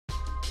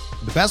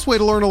The best way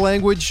to learn a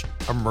language?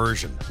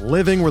 Immersion.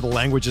 Living where the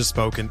language is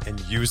spoken and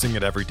using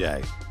it every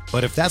day.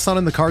 But if that's not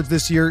in the cards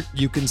this year,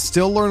 you can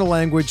still learn a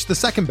language the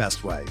second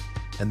best way,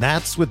 and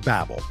that's with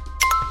Babbel.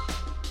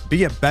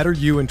 Be a better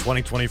you in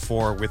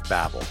 2024 with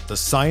Babbel, the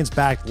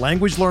science-backed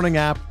language learning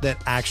app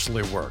that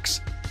actually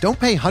works. Don't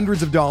pay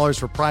hundreds of dollars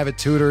for private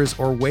tutors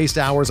or waste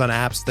hours on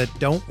apps that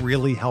don't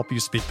really help you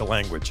speak the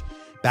language.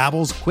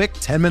 Babbel's quick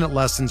 10-minute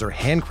lessons are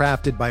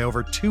handcrafted by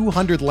over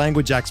 200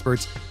 language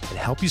experts and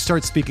help you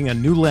start speaking a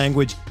new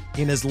language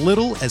in as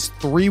little as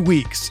 3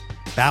 weeks.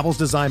 Babbel's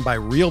designed by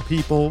real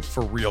people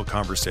for real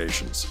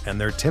conversations,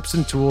 and their tips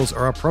and tools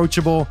are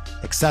approachable,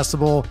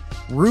 accessible,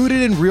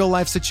 rooted in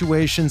real-life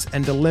situations,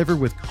 and delivered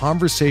with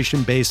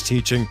conversation-based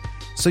teaching,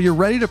 so you're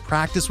ready to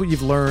practice what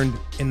you've learned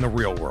in the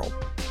real world.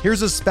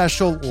 Here's a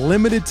special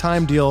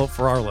limited-time deal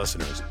for our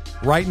listeners.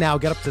 Right now,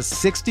 get up to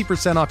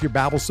 60% off your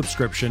Babbel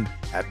subscription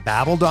at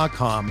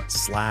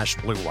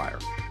babbel.com/Blue Wire.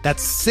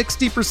 That's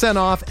 60%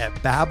 off at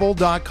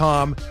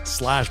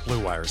babbel.com/Blue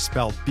Wire,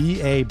 spelled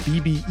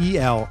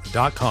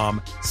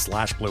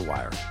BABBEL.com/Blue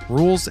Wire.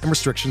 Rules and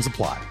restrictions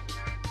apply.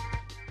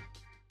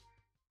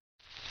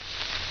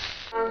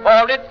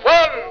 For it's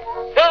 1,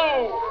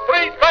 2,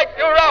 3 strikes,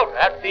 you're out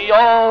at the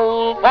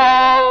old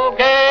ball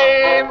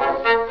game.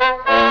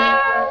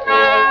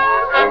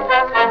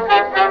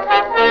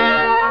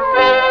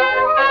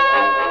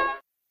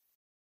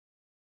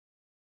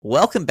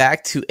 Welcome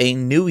back to a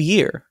new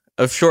year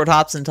of Short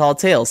Hops and Tall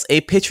Tales, a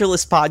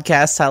pitcherless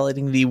podcast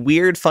highlighting the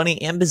weird, funny,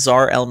 and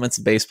bizarre elements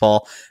of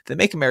baseball that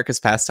make America's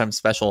pastime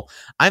special.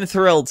 I'm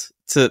thrilled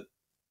to...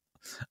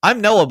 I'm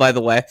Noah, by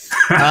the way.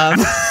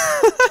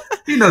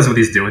 He knows what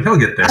he's doing. He'll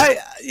get there.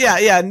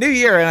 New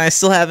year, and I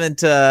still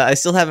haven't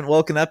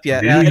woken up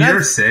yet. New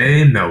year,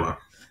 say Noah.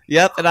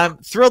 Yep, and I'm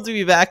thrilled to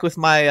be back with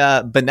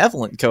my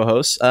benevolent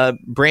co-host,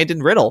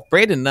 Brandon Riddle.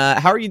 Brandon,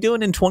 how are you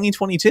doing in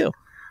 2022?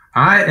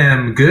 I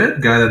am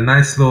good. Got a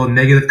nice little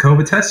negative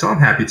COVID test, so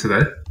I'm happy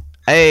today.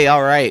 Hey,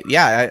 all right.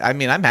 Yeah, I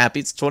mean, I'm happy.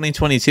 It's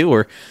 2022.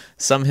 We're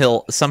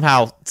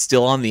somehow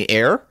still on the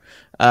air.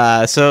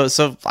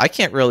 So I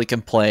can't really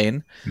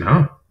complain.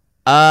 No.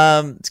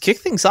 To kick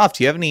things off,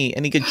 do you have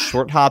any good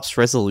Short Hops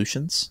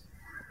resolutions?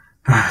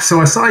 So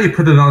I saw you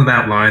put it on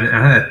that line, and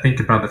I had to think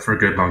about it for a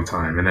good long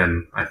time, and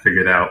then I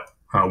figured out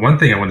one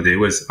thing I want to do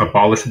was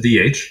abolish the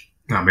DH.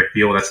 I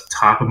feel that's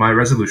top of my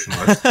resolution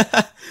list.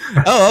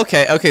 Oh,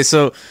 okay. Okay,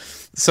 so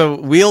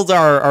wield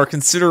our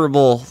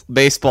considerable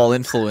baseball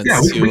influence.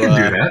 Yeah, we can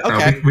do that.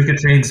 Okay. We can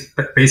change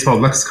baseball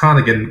lexicon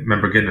again.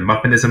 Remember getting the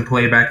Muffinism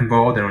play back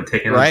involved and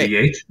taking out DH.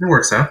 It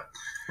works out.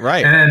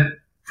 Right. And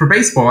for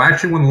baseball, I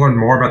actually want to learn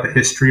more about the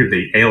history of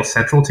the AL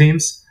Central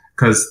teams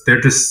because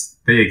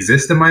they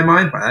exist in my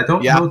mind, but I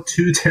don't know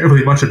too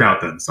terribly much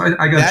about them. So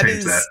I got to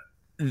change that.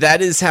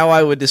 That is how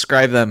I would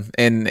describe them,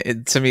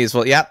 and to me as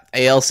well. Yeah,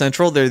 AL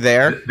Central, they're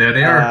there. There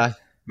they are.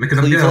 Look at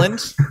Cleveland,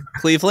 them go.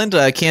 Cleveland,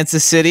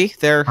 Kansas City.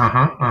 They're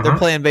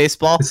playing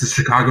baseball. This is a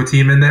Chicago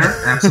team in there.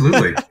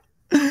 Absolutely.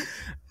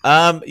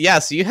 Yeah.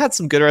 So you had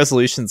some good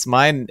resolutions.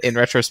 Mine, in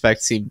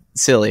retrospect, seem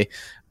silly.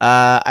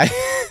 I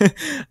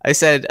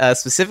said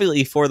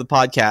specifically for the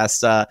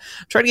podcast,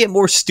 try to get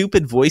more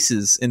stupid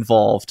voices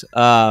involved.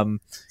 So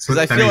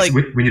I feel like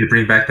we need to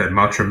bring back that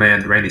Macho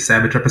Man Randy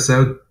Savage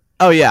episode.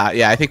 Oh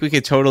yeah. I think we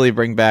could totally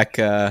bring back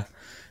the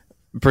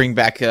cream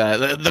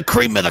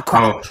of the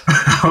crop.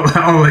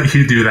 I'll let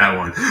you do that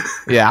one.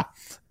 Yeah.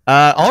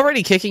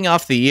 Already kicking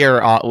off the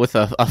year with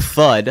a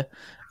thud.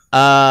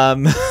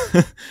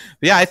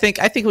 Yeah, I think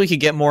we could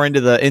get more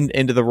into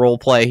the role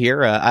play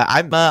here.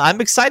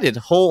 I'm excited.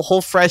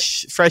 Whole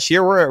fresh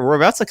year. We're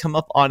about to come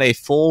up on a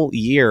full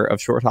year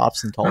of Short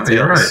Hops and Tall Tales.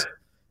 You're right.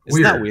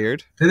 Isn't that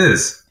weird? It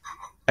is.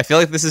 I feel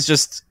like this is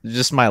just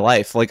my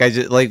life. Like this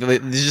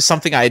is just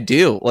something I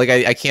do. Like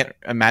I can't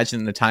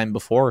imagine the time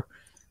before.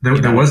 There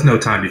was no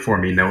time before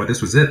me, Noah. This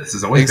was it. This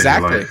has always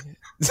been your life.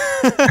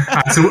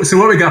 So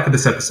what we got for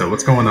this episode?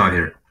 What's going on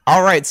here?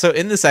 All right. So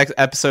in this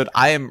episode,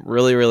 I am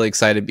really, really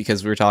excited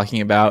because we're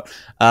talking about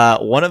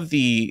it's going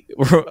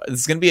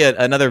to be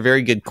another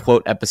very good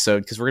quote episode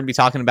because we're going to be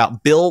talking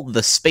about Bill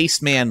the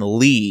Spaceman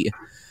Lee,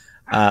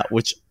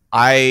 which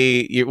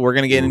we're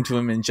going to get into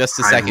him in just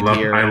a second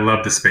here. I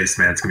love the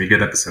Spaceman. It's going to be a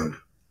good episode.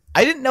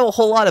 I didn't know a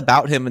whole lot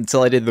about him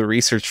until I did the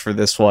research for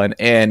this one,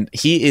 and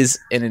he is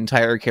an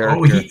entire character.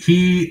 Oh,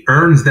 he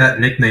earns that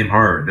nickname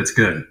hard. That's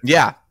good.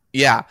 Yeah.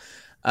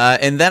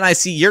 And then I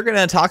see you're going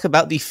to talk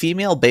about the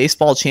Female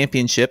Baseball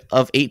Championship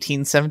of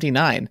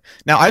 1879.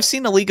 Now, I've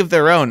seen A League of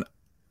Their Own.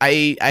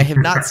 I have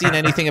not seen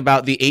anything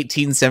about the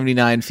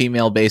 1879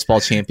 Female Baseball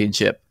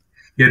Championship.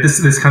 Yeah,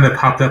 this kind of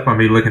popped up on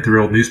me looking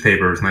through old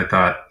newspapers, and I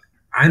thought,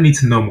 I need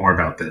to know more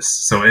about this.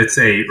 So it's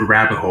a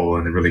rabbit hole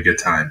and a really good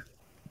time.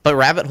 But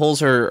rabbit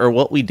holes are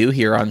what we do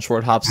here on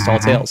Short Hops and Tall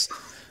Tales.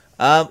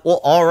 Well,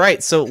 all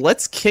right. So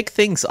let's kick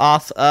things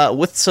off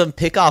with some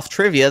pickoff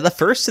trivia. The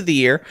first of the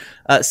year,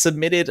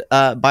 submitted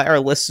by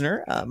our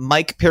listener,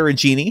 Mike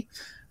Perugini.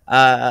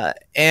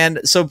 And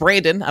so,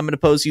 Brandon, I'm going to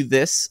pose you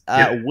this: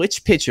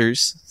 which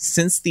pitchers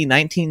since the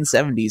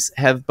 1970s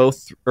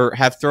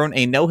have thrown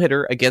a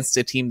no-hitter against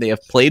a team they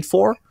have played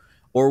for,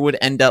 or would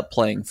end up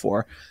playing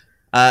for.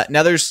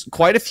 Now, there's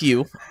quite a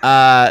few,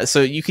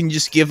 so you can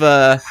just give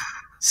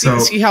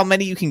see how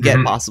many you can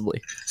get, possibly.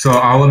 So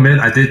I'll admit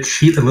I did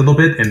cheat a little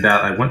bit in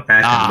that I went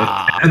back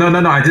and looked.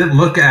 No, I didn't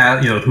look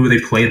at who they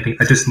played.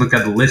 I just looked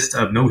at the list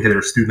of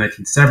no-hitters through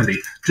 1970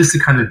 just to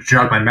kind of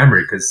jog my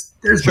memory because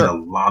there's been a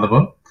lot of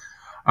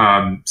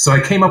them. So I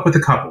came up with a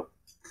couple.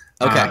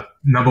 Okay.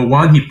 Number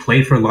one, he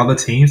played for a lot of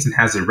teams and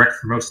has a record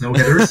for most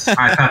no-hitters.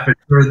 I thought for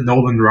sure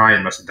Nolan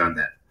Ryan must have done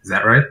that. Is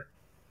that right?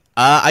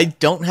 I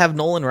don't have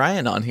Nolan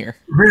Ryan on here.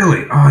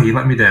 Really? Oh, you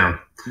let me down.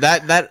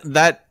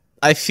 That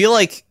I feel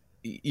like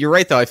you're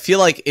right though. I feel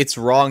like it's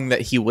wrong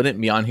that he wouldn't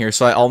be on here.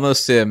 So I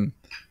almost am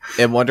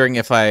wondering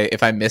if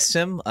I missed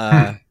him.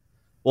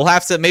 We'll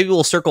have to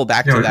we'll circle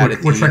back to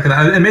that. We'll check it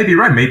out. And maybe you're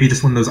right. Maybe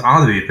just one of those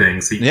oddity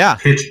things. He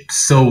pitched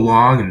so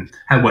long and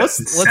had what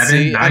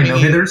 9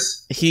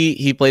 no-hitters.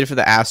 He played for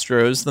the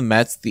Astros, the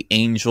Mets, the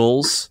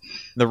Angels,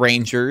 the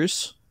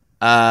Rangers.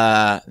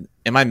 Am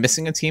I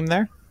missing a team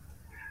there?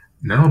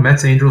 No,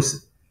 Mets,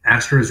 Angels,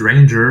 Astros,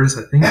 Rangers.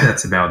 I think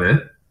that's about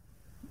it.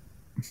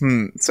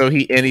 So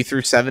he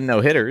threw 7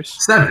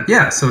 no-hitters. 7,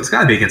 yeah. So it's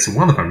got to be against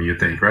one of them. You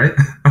think, right?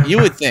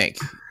 You would think.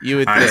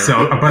 Right,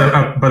 so,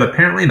 but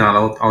apparently not.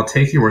 I'll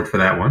take your word for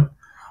that one.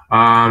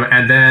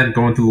 And then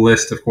going through the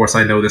list, of course,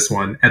 I know this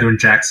one. Edwin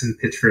Jackson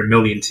pitched for 1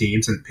 million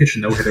teams and pitched a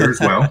no-hitter as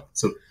well.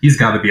 So he's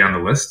got to be on the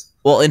list.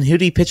 Well, and who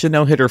did he pitch a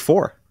no-hitter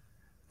for?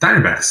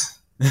 Diamondbacks.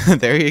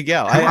 There you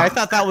go. I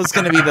thought that was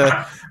going to be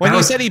when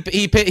you said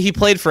he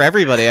played for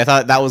everybody. I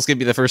thought that was going to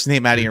be the first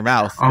name out of your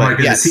mouth. Oh my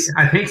goodness! Yes.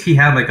 I think he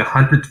had like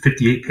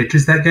 158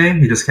 pitches that game.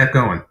 He just kept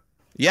going.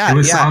 Yeah, it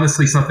was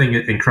honestly something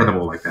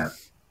incredible like that.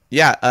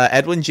 Yeah,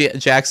 Edwin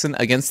Jackson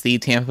against the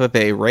Tampa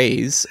Bay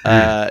Rays. Do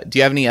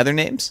you have any other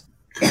names?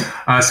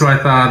 So I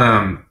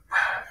thought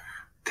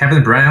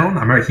Kevin Brown.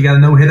 He got a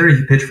no-hitter.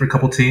 He pitched for a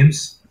couple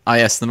teams.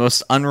 Yes, the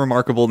most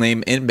unremarkable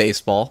name in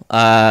baseball.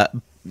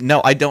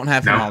 No, I don't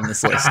have him on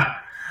this list.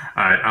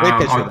 All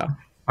right,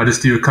 I'll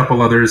just do a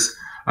couple others.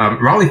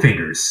 Raleigh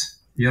Fingers.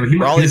 He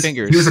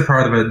was a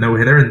part of a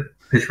no-hitter and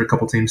pitched for a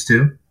couple teams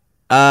too.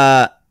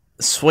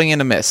 Swing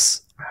and a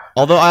miss.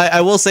 Although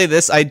I will say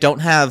this, I don't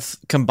have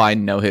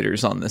combined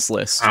no-hitters on this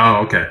list.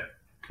 Oh, okay.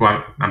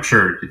 Well, I'm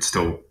sure it's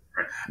still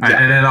right.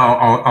 Yeah. And then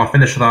I'll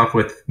finish it off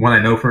with one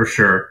I know for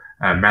sure,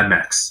 Mad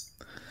Max.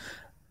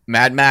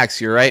 Mad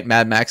Max, you're right.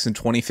 Mad Max in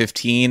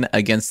 2015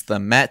 against the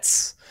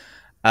Mets.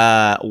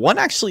 One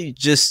actually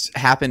just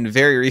happened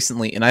very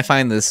recently, and I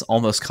find this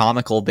almost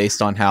comical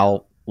based on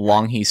how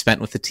long he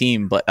spent with the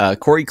team. But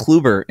Corey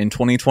Kluber in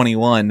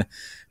 2021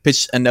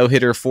 pitched a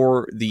no-hitter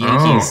for the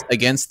Yankees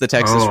against the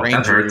Texas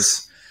Rangers. That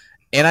hurts.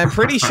 And I'm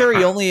pretty sure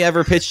he only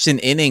ever pitched an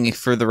inning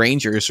for the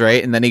Rangers,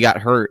 right? And then he got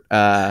hurt.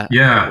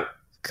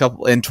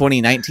 Couple in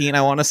 2019,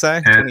 I want to say.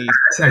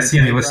 I see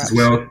on the list as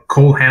well.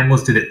 Cole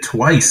Hamels did it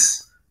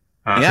twice.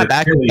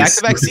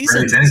 Back-to-back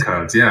seasons. And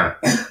Cubs, yeah.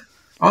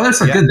 Oh, there's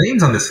some good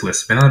names on this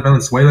list. Fernando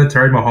Valenzuela,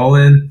 Terry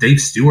Mulholland, Dave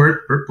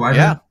Stewart, Burt Blyden.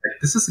 Yeah.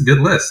 This is a good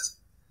list.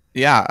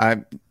 Yeah,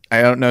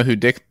 I don't know who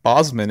Dick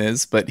Bosman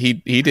is, but he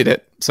did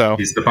it. So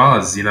he's the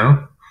boss,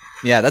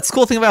 Yeah, that's the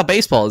cool thing about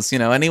baseball is,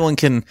 anyone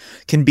can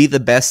be the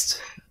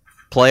best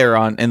player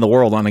in the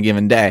world on a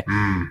given day.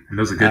 And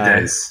those are good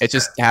days. It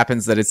just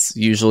happens that it's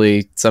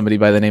usually somebody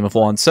by the name of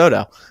Juan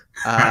Soto.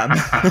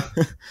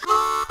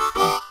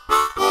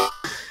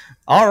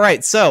 All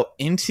right, so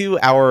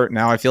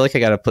now I feel like I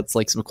got to put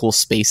like some cool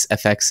space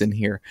effects in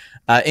here.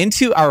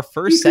 Into our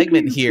first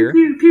segment here.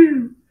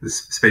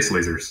 Space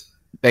lasers.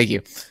 Thank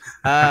you.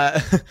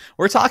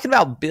 We're talking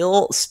about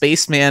Bill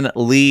Spaceman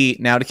Lee.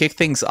 Now, to kick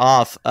things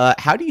off,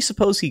 how do you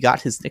suppose he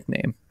got his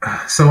nickname?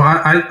 So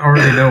I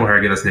already know where I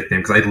get his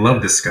nickname because I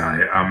love this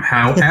guy.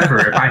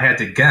 However, if I had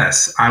to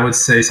guess, I would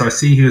say, so I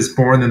see he was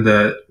born in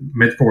the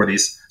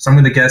mid-40s. So I'm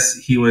going to guess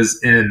he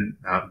was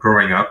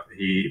growing up,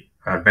 he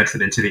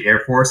ventured into the Air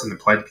Force and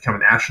applied to become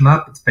an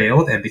astronaut, but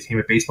failed and became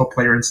a baseball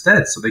player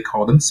instead. So they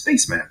called him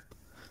Spaceman.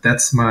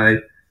 That's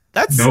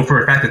no,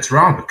 for a fact it's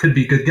wrong, but could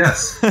be a good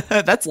guess.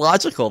 That's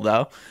logical,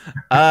 though.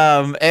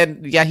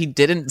 And yeah, he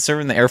didn't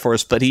serve in the Air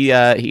Force, but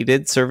he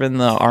did serve in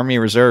the Army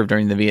Reserve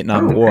during the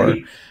Vietnam War.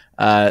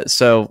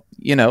 So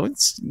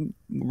it's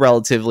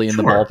relatively in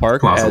the ballpark,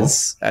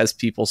 as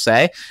people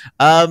say.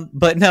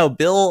 But no,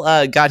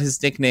 Bill got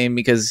his nickname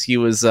because he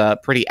was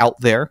pretty out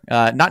there.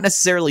 Not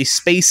necessarily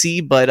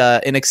spacey, but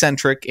an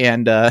eccentric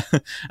and a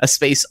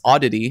space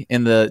oddity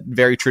in the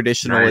very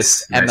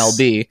traditionalist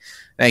MLB.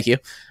 Thank you.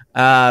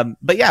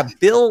 But yeah,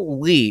 Bill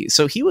Lee.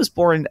 So he was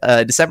born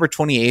December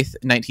 28th,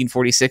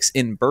 1946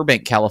 in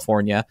Burbank,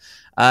 California.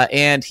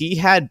 And he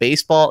had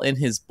baseball in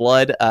his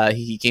blood.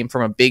 He came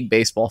from a big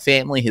baseball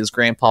family. His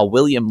grandpa,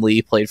 William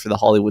Lee, played for the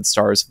Hollywood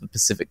Stars of the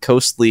Pacific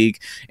Coast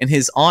League. And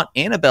his aunt,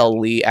 Annabelle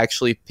Lee,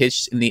 actually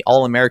pitched in the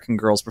All-American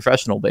Girls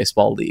Professional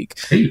Baseball League.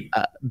 Hey.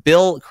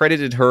 Bill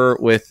credited her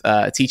with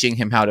teaching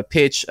him how to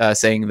pitch,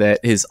 saying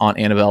that his aunt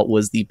Annabelle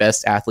was the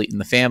best athlete in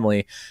the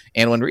family.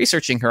 And when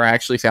researching her, I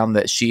actually found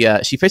that she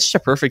pitched a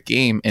perfect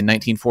game in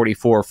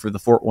 1944 for the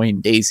Fort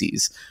Wayne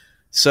Daisies.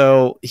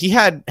 So he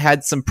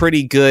had some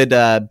pretty good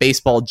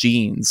baseball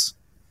genes.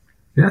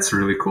 Yeah, that's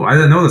really cool. I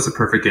didn't know that's a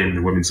perfect game in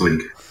the Women's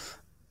League.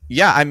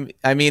 Yeah,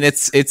 I mean,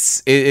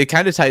 it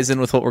kind of ties in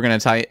with what we're going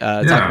to talk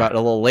about a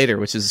little later,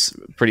 which is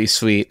pretty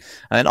sweet,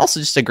 and also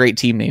just a great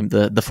team name,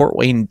 the Fort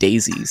Wayne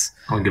Daisies.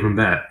 I'll give them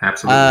that.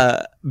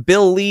 Absolutely.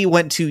 Bill Lee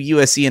went to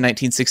USC in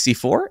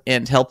 1964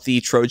 and helped the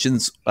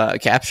Trojans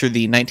capture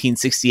the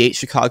 1968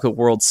 Chicago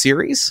World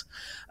Series.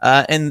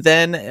 And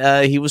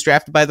then he was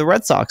drafted by the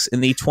Red Sox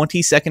in the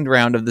 22nd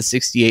round of the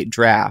 68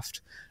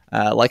 draft.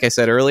 Like I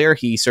said earlier,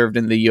 he served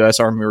in the U.S.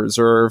 Army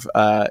Reserve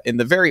in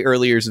the very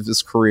early years of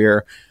his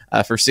career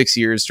for 6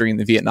 years during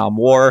the Vietnam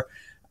War,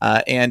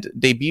 and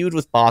debuted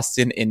with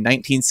Boston in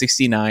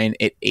 1969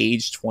 at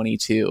age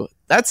 22.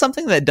 That's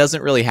something that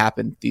doesn't really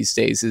happen these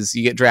days, is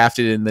you get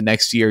drafted and the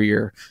next year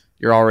you're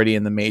already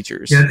in the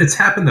majors. Yeah, it's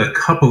happened a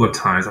couple of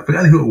times. I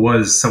forgot who it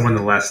was. Someone in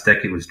the last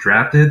decade was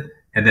drafted,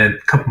 and then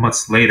a couple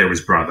months later was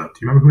brought up. Do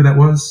you remember who that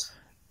was?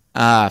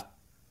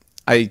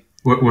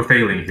 We're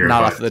failing here.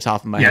 Not off the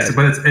top of my head. Yes,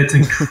 but it's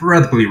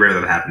incredibly rare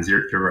that it happens.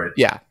 You're right.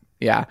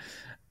 Yeah.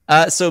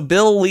 So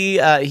Bill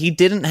Lee, he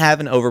didn't have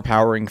an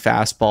overpowering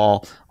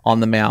fastball on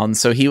the mound,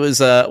 so he was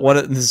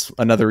this is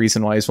another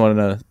reason why he's one of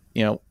the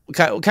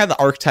kind of the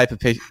archetype of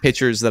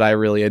pitchers that I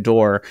really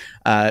adore,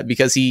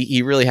 because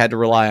he really had to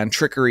rely on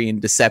trickery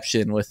and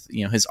deception with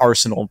his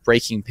arsenal of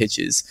breaking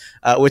pitches,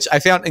 which I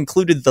found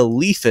included the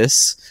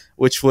Leafus,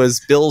 which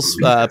was Bill's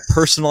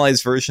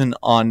personalized version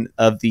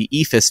of the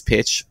eephus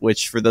pitch,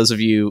 which for those of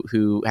you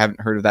who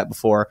haven't heard of that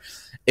before,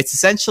 it's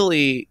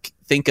essentially,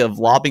 think of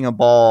lobbing a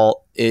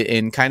ball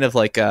in kind of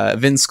like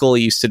Vin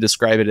Scully used to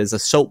describe it as a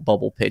soap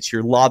bubble pitch.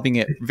 You're lobbing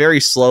it very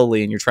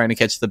slowly and you're trying to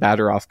catch the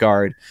batter off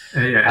guard.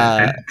 And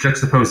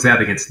juxtapose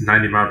that against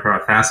 90 mile per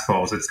hour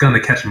fastballs. It's going to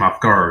catch them off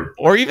guard.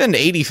 Or even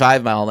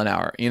 85 mile an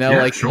hour,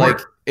 Sure.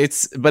 like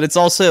it's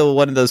also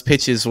one of those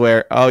pitches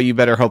where, you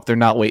better hope they're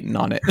not waiting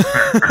on it.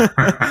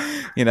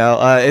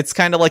 It's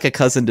kind of like a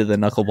cousin to the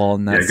knuckleball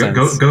in that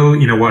sense. Go,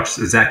 watch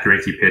Zach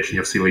Greinke pitch and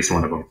you'll see at least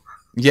one of them.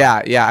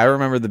 Yeah, I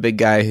remember the big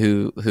guy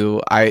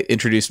who I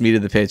introduced me to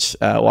the pitch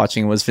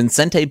watching was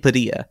Vicente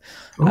Padilla.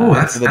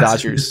 That's the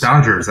Dodgers.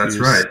 Dodgers, that's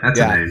right. That's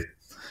a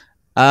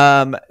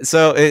name.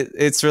 So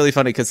it's really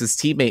funny because his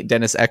teammate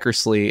Dennis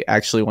Eckersley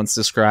actually once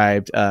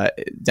described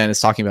Dennis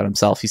talking about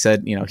himself. He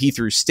said, he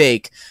threw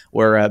steak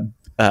where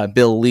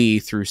Bill Lee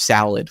threw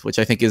salad, which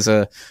I think is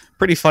a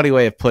pretty funny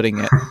way of putting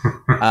it,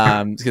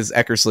 because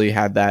Eckersley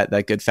had that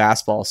good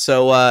fastball.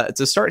 So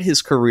to start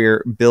his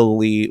career, Bill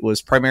Lee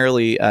was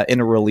primarily in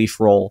a relief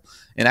role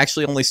and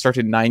actually only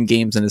started 9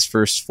 games in his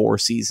first 4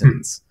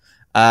 seasons.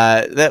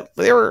 That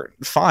they were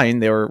fine.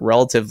 They were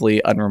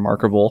relatively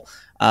unremarkable.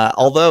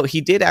 Although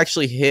he did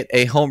actually hit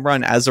a home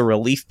run as a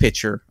relief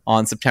pitcher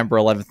on September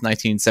 11th,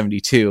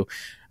 1972.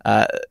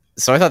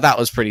 So I thought that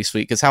was pretty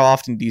sweet, because how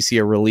often do you see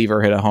a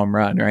reliever hit a home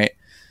run, right?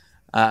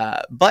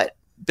 But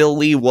Bill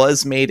Lee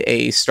was made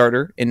a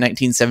starter in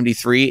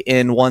 1973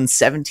 and won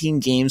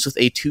 17 games with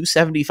a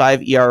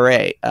 2.75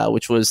 ERA,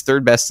 which was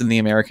third best in the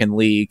American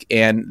League,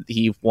 and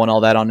he won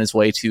all that on his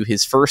way to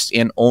his first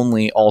and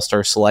only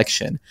All-Star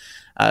selection.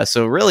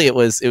 So really, it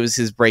was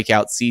his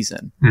breakout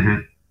season.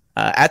 Mm-hmm.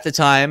 At the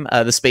time,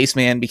 the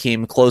Spaceman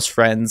became close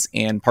friends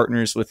and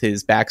partners with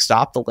his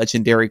backstop, the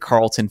legendary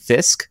Carlton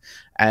Fisk,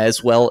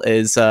 as well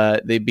as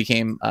they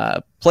became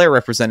player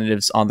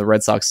representatives on the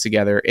Red Sox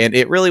together. And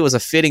it really was a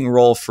fitting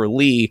role for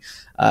Lee,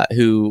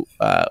 who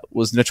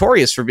was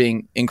notorious for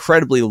being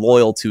incredibly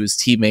loyal to his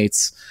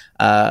teammates.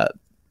 I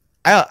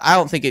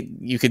don't think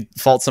you could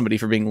fault somebody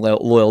for being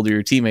loyal to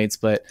your teammates,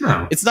 but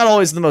It's not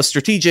always the most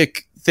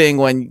strategic thing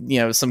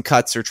when some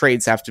cuts or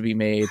trades have to be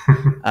made,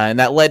 and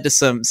that led to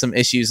some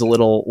issues a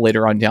little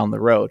later on down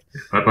the road.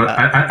 But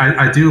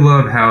I do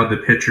love how the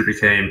pitcher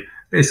became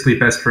basically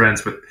best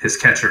friends with his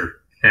catcher,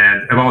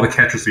 and of all the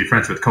catchers to be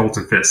friends with,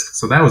 Colton Fisk.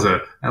 So that was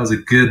a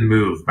good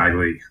move by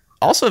Lee.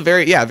 Also a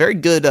very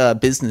good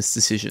business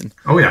decision.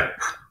 Oh yeah.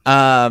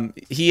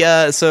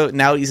 So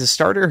now he's a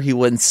starter. He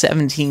won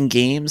 17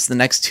 games the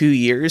next 2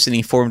 years, and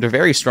he formed a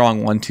very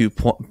strong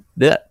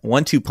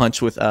 1-2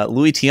 punch with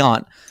Louis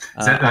Tiant.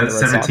 Is that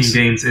 17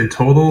 games in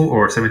total,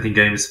 or 17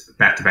 games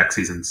back-to-back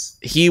seasons?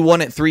 He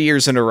won it 3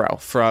 years in a row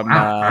from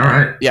all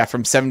right.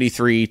 From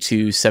 73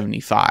 to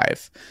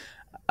 75.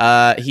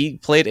 He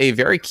played a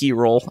very key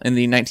role in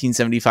the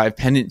 1975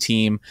 pennant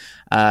team,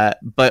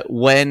 but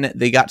when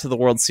they got to the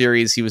World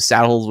Series, he was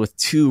saddled with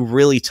 2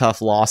 really tough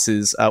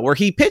losses, where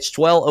he pitched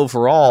well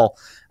overall,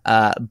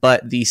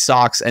 but the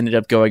Sox ended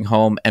up going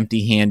home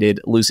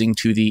empty-handed, losing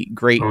to the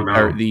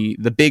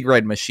the Big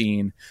Red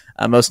Machine.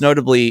 Most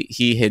notably,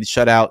 he had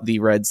shut out the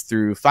Reds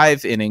through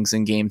 5 innings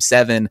in Game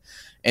 7,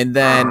 and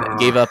then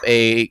gave up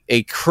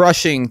a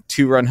crushing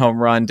 2-run home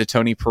run to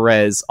Tony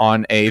Perez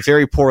on a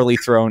very poorly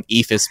thrown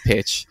eephus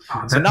pitch.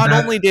 So not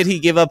only did he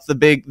give up the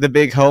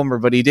big homer,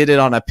 but he did it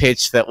on a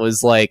pitch that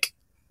was like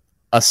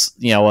a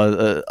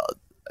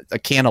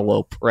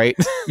cantaloupe, right?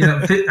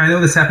 I know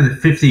this happened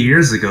 50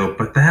 years ago,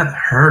 but that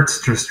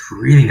hurts just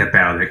reading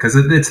about it, because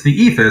it's the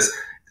eephus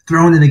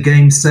thrown in a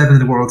Game 7 of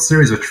the World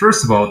Series, which,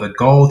 first of all, the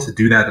goal to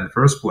do that in the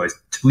first place,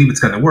 to believe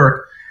it's going to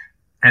work,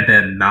 and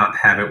then not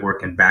have it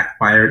work and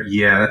backfire.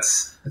 Yeah,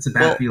 that's a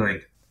bad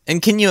feeling.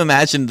 And can you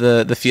imagine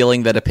the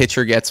feeling that a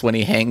pitcher gets when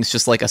he hangs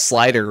just like a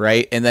slider,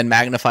 right? And then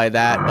magnify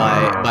that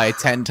by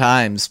 10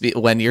 times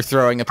when you're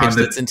throwing a pitch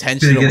that's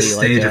intentionally biggest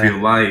stage of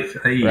your life,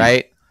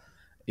 right?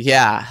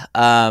 Yeah.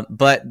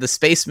 But the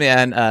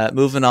Spaceman,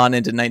 moving on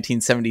into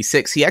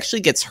 1976, he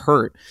actually gets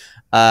hurt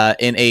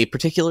in a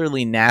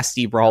particularly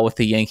nasty brawl with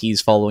the Yankees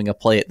following a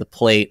play at the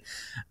plate.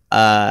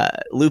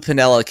 Lou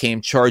Piniella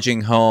came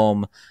charging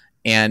home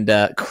and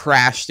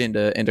crashed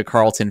into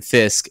Carlton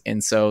Fisk,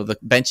 and so the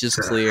bench is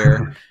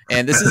clear.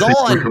 And this is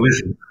all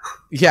on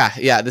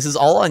this is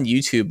all on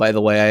YouTube, by the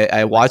way.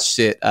 I watched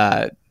it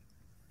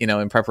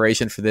in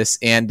preparation for this,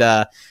 and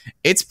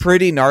it's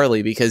pretty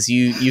gnarly because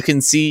you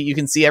can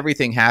see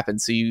everything happen.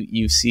 So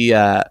you see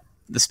the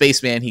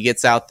Spaceman, he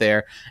gets out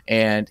there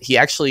and he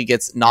actually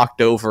gets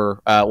knocked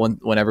over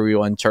when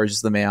everyone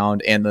charges the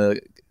mound, and the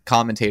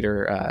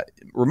commentator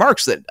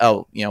remarks that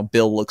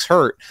Bill looks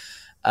hurt.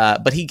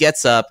 But he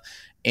gets up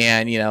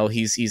and,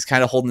 he's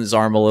kind of holding his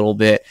arm a little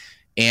bit,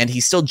 and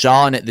he's still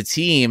jawing at the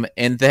team.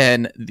 And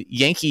then the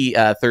Yankee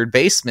third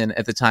baseman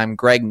at the time,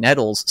 Greg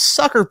Nettles,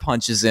 sucker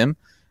punches him.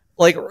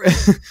 And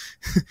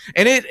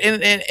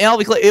I'll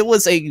be clear, it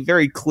was a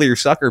very clear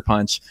sucker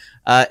punch.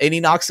 And he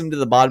knocks him to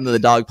the bottom of the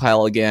dog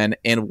pile again.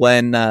 And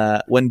when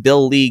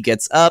Bill Lee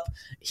gets up,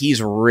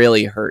 he's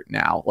really hurt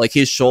now. Like,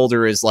 his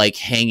shoulder is like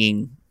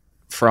hanging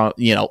from,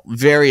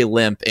 very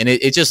limp, and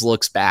it just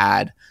looks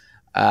bad.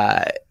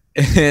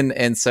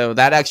 And so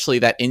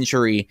that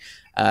injury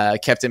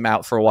kept him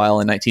out for a while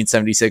in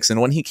 1976.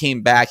 And when he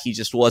came back, he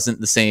just wasn't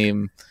the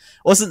same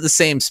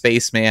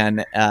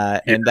Spaceman.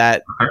 And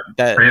that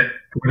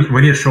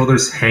when your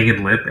shoulders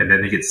hanging limp and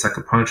then you get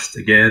sucker punched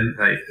again,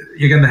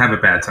 you're gonna have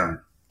a bad time.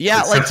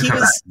 Yeah,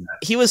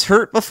 he was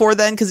hurt before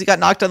then because he got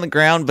knocked on the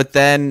ground, but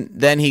then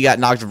he got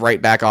knocked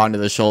right back onto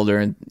the shoulder,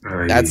 and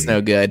that's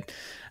no good.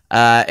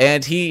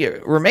 And he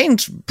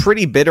remained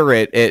pretty bitter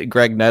at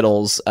Greg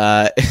Nettles,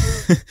 and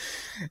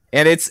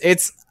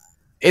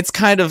it's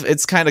kind of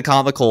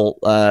comical,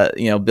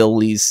 Bill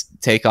Lee's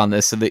take on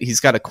this. So that he's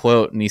got a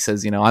quote, and he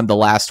says, "I'm the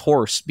last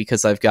horse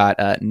because I've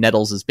got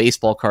Nettles'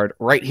 baseball card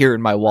right here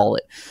in my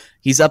wallet.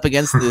 He's up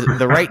against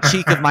the right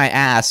cheek of my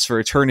ass for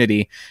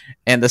eternity,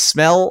 and the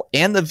smell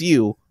and the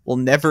view will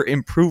never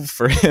improve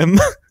for him."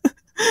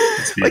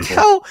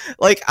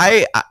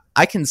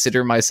 I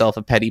consider myself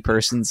a petty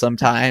person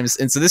sometimes,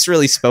 and so this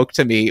really spoke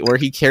to me, where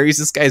he carries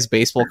this guy's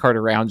baseball card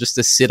around just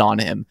to sit on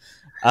him.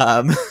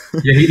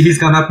 He's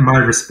gone up my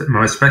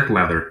respect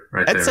ladder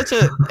right there.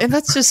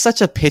 That's just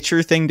such a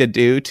pitcher thing to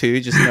do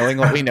too. Just knowing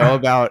what we know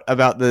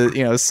about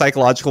the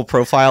psychological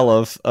profile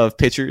of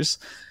pitchers.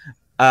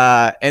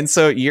 And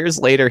so years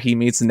later, he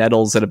meets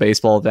Nettles at a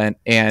baseball event,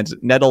 and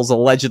Nettles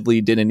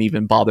allegedly didn't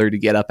even bother to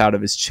get up out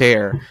of his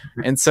chair.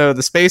 And so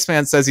the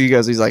Spaceman says,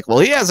 he's like, well,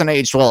 he hasn't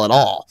aged well at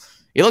all.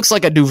 He looks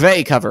like a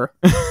duvet cover.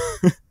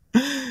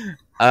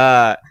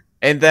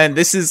 And then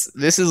this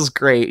is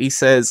great. He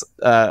says,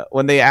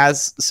 when they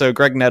asked, so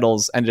Greg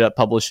Nettles ended up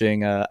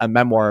publishing a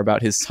memoir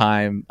about his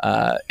time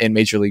in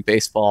Major League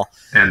Baseball.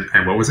 And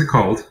what was it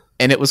called?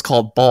 And it was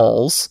called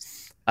Balls.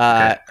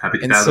 Happy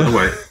to get out of the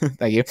way.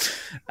 Thank you.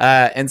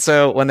 And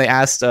so when they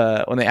asked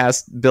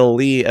Bill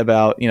Lee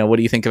about, what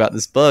do you think about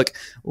this book,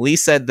 Lee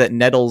said that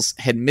Nettles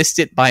had missed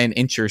it by an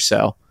inch or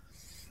so,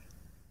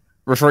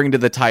 referring to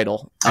the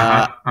title.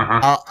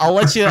 I'll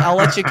let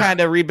you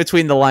kind of read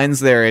between the lines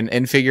there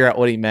and figure out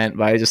what he meant,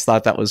 but I just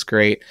thought that was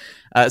great.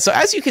 So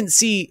as you can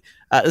see,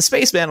 the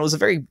Spaceman was a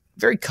very,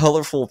 very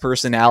colorful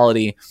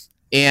personality,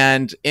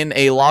 and in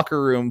a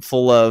locker room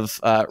full of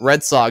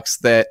Red Sox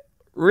that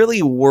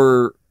really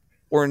were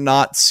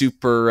not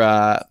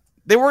super.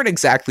 They weren't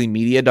exactly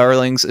media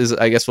darlings, is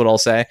I guess what I'll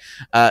say.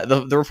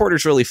 The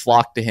reporters really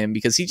flocked to him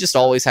because he just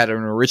always had an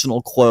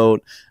original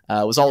quote,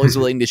 was always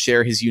willing to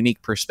share his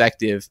unique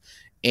perspective.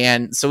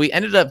 And so we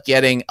ended up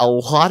getting a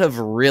lot of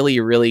really,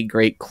 really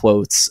great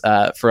quotes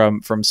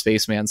from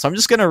Spaceman. So I'm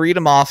just going to read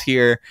them off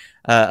here,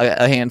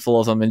 a handful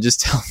of them, and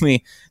just tell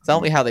me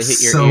how they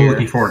hit your ear. So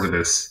looking forward to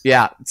this.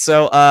 Yeah.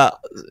 So,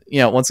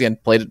 once again,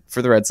 played it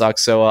for the Red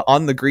Sox. So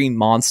on the Green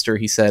Monster,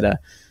 he said,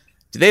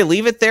 did they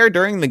leave it there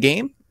during the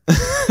game?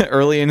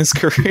 Early in his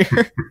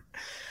career.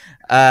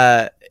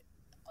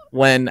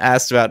 When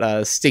asked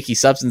about sticky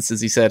substances,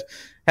 he said,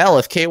 hell,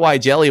 if KY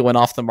Jelly went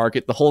off the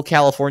market, the whole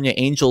California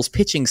Angels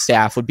pitching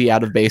staff would be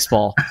out of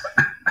baseball.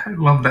 I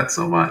love that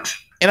so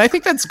much. And I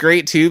think that's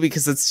great, too,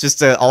 because it's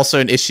just also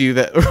an issue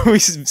that we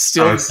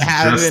still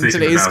have in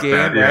today's game,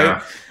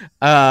 that,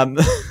 right?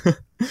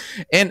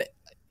 And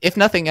if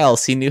nothing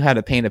else, he knew how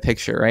to paint a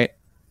picture, right?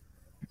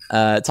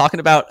 Talking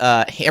about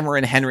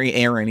hammering Henry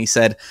Aaron, he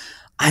said,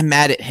 I'm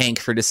mad at Hank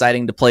for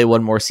deciding to play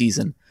one more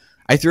season.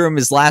 I threw him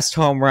his last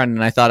home run,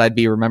 and I thought I'd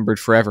be remembered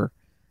forever.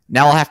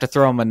 Now I'll have to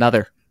throw him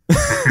another. He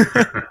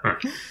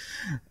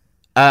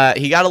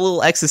got a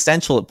little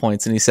existential at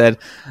points, and he said,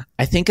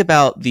 I think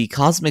about the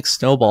cosmic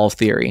snowball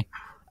theory.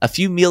 A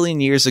few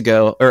million years from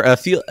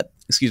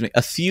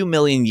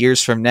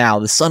now,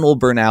 the sun will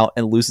burn out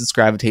and lose its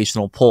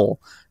gravitational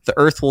pull. the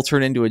Earth will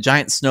turn into a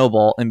giant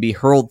snowball and be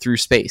hurled through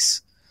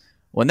space.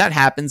 When that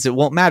happens, it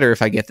won't matter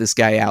if I get this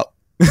guy out.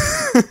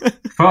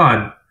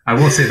 Fun. I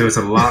will say there was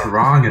a lot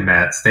wrong in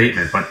that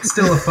statement, but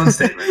still a fun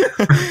statement.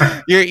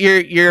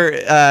 your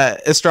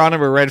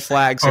astronomer red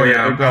flags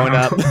are going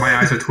up. My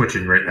eyes are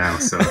twitching right now,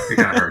 so it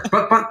got hurt.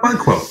 But fun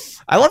quote.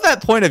 I love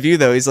that point of view,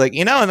 though. He's like,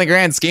 in the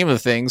grand scheme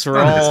of things, we're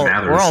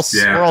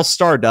all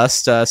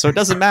stardust, so it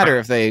doesn't matter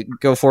if they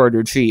go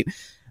 400 feet.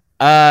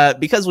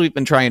 Because we've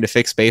been trying to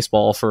fix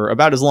baseball for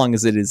about as long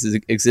as it has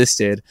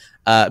existed,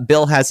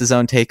 Bill has his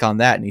own take on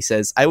that, and he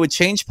says, I would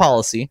change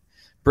policy,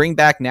 bring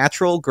back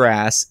natural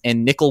grass,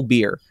 and nickel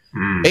beer.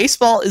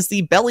 Baseball is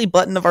the belly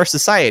button of our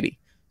society.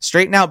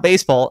 Straighten out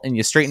baseball, and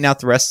you straighten out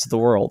the rest of the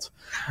world.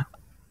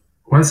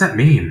 What does that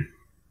mean?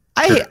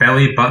 The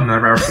belly button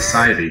of our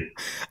society.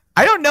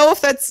 I don't know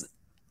if that's...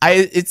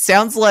 it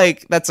sounds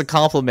like that's a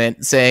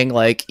compliment, saying,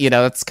 like,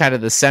 it's kind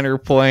of the center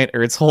point,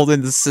 or it's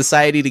holding the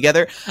society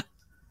together.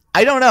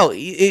 I don't know.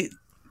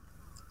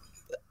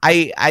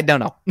 I don't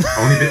know.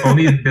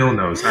 only Bill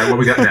knows. All right, what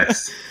we got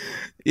next?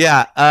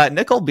 Yeah,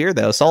 nickel beer,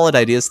 though. Solid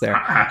ideas there.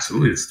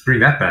 Absolutely. Let's bring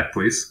that back,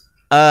 please.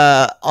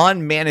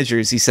 On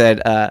managers, he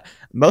said,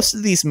 most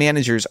of these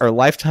managers are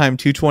lifetime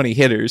 220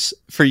 hitters.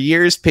 For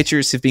years,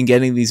 pitchers have been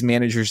getting these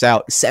managers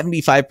out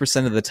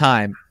 75% of the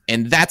time,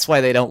 and that's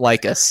why they don't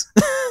like us.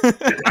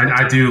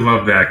 I do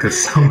love that,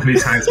 because so many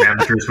times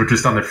managers were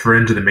just on the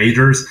fringe of the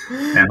majors,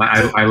 and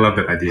I love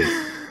that idea.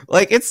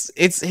 Like, it's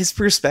his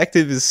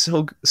perspective is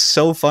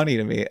so funny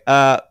to me.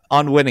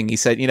 On winning, he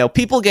said,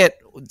 people get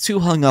too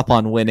hung up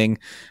on winning.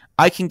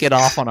 I can get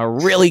off on a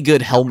really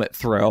good helmet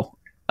throw.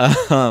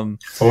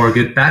 Or a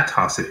good bat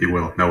toss, if you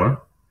will,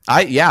 Noah.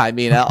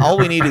 All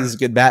we need is a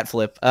good bat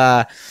flip.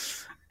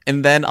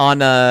 And then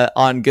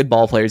on good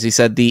ball players, he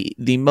said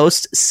the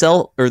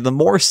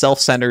more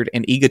self-centered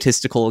and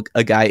egotistical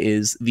a guy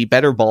is, the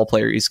better ball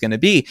player he's going to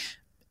be.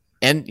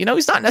 And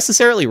he's not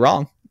necessarily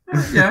wrong.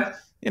 Yeah,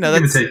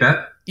 that's take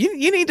that.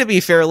 You need to be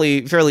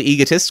fairly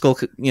egotistical,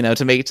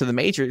 to make it to the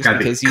majors. Gotta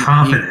because be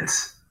confident.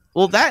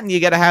 Well, that, and you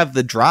got to have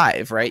the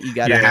drive, right? You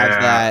got to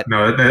have that.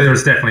 No,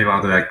 there's definitely a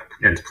lot of that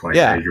into play.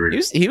 Yeah, I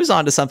agree. He was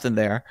onto something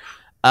there.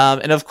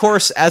 And of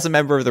course, as a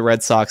member of the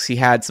Red Sox, he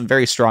had some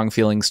very strong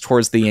feelings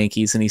towards the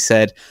Yankees, and he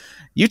said,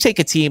 "You take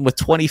a team with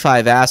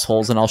 25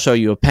 assholes, and I'll show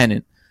you a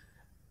pennant.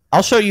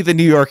 I'll show you the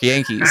New York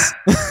Yankees,"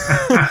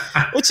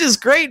 which is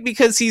great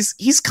because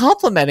he's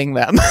complimenting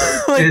them.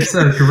 It's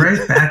a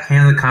great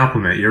backhanded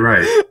compliment. You're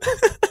right.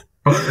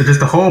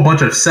 Just a whole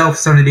bunch of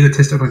self-centered,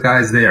 egotistical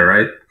guys there,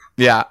 right?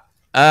 Yeah.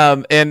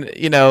 And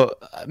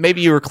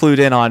maybe you were clued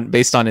in on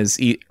based on his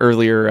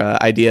earlier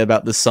idea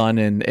about the sun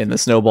and the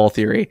snowball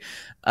theory.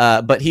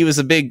 But he was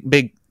a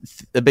big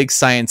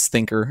science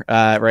thinker,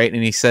 right?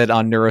 And he said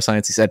on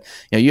neuroscience, he said,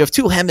 you have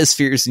two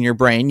hemispheres in your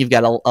brain. You've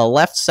got a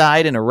left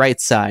side and a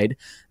right side.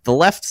 The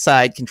left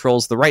side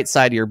controls the right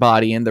side of your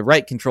body, and the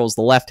right controls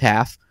the left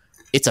half.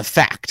 It's a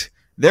fact.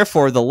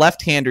 Therefore, the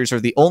left-handers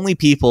are the only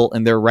people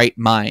in their right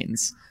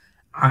minds.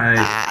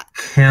 I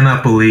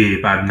cannot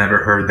believe I've never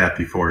heard that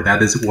before.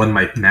 That is one of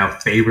my now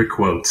favorite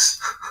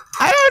quotes.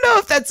 I don't know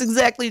if that's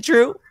exactly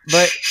true,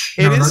 but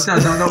it is. No,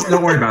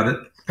 don't worry about it.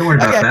 Don't worry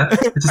about that.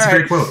 It's just a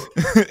great quote.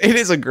 It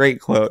is a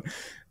great quote.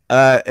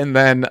 And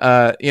then,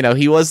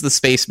 he was the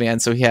spaceman,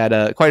 so he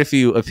had quite a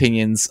few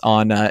opinions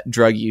on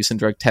drug use and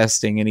drug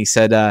testing. And he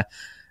said,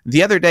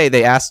 the other day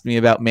they asked me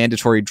about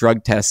mandatory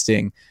drug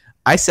testing.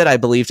 I said I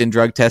believed in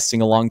drug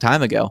testing a long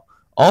time ago.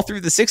 All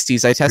through the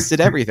 60s, I tested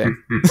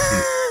everything.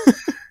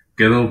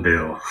 Good old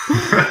Bill.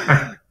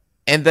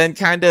 And then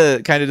kind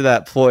of to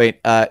that point,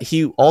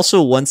 he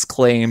also once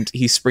claimed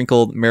he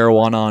sprinkled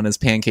marijuana on his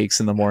pancakes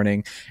in the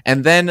morning.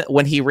 And then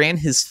when he ran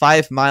his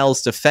 5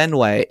 miles to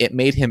Fenway, it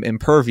made him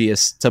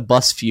impervious to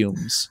bus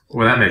fumes.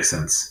 Well, that makes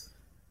sense.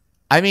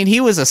 I mean, he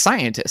was a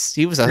scientist.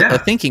 He was a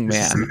thinking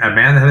man. A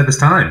man ahead of his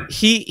time.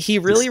 He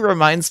really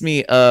reminds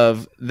me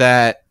of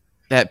that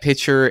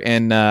picture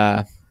in...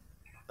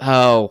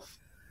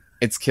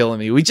 it's killing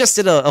me. We just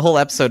did a whole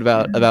episode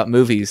about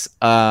movies.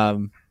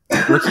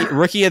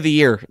 Rookie of the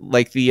Year,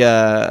 like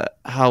the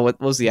what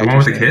was the one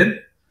with the kid?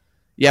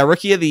 Yeah,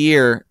 Rookie of the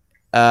Year.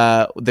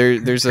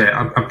 There's okay,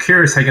 I'm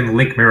curious how you can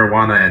link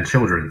marijuana and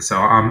children, so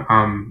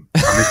I'm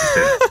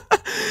interested.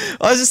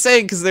 I was just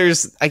saying because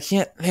I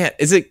think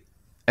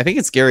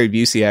it's Gary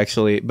Busey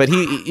actually, but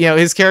he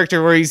his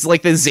character where he's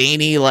like the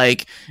zany,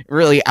 like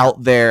really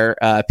out there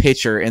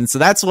pitcher, and so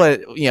that's what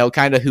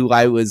kind of who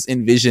I was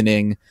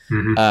envisioning.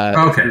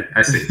 Mm-hmm. Okay,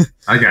 I see.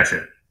 I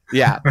gotcha.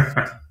 Yeah.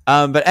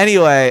 But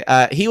anyway,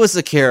 he was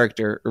a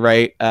character,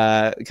 right?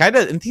 Kind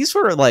of, and these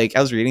were like,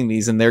 I was reading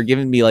these and they're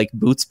giving me like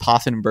Boots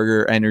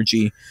Poffenberger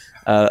energy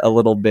a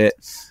little bit,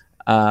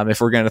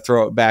 if we're going to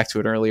throw it back to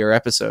an earlier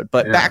episode.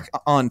 But back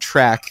on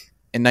track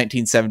in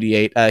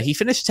 1978, he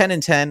finished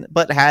 10-10,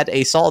 but had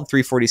a solid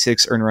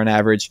 346 earned run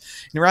average.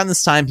 And around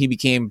this time, he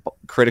became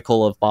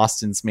critical of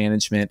Boston's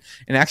management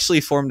and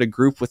actually formed a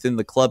group within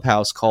the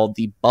clubhouse called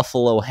the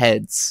Buffalo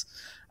Heads.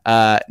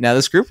 Now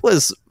this group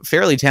was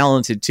fairly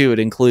talented too. It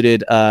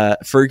included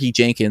Fergie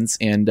Jenkins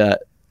and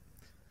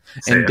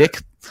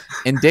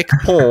and Dick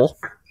Pole,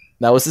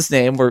 that was his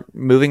name. We're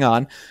moving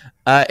on.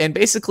 And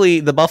basically,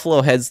 the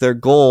Buffalo Heads, their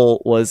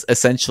goal was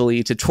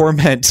essentially to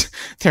torment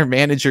their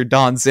manager,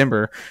 Don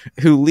Zimmer,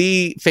 who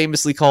Lee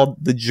famously called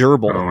the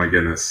gerbil. Oh, my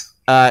goodness.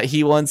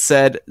 He once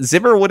said,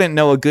 Zimmer wouldn't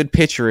know a good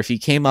pitcher if he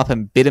came up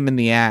and bit him in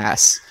the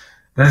ass.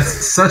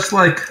 That's such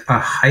like a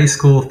high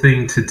school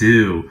thing to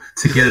do,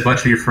 to get a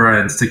bunch of your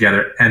friends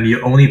together, and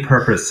your only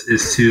purpose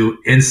is to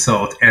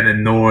insult and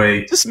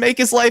annoy Just make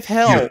his life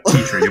hell. your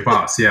teacher, your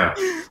boss. Yeah.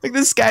 Like,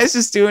 this guy's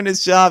just doing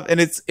his job, and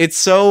it's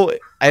so,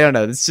 I don't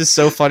know, it's just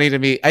so funny to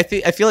me. I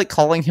feel like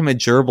calling him a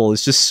gerbil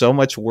is just so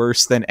much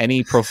worse than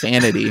any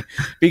profanity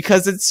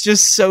because it's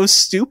just so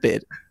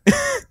stupid.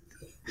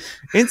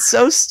 It's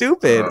so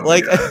stupid.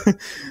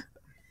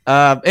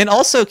 And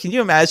also, can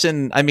you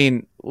imagine, I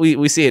mean,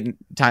 we see it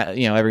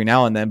every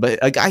now and then, but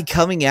a guy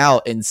coming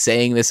out and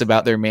saying this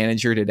about their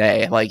manager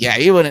today, like, yeah,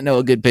 you wouldn't know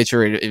a good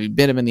pitcher if you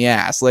bit him in the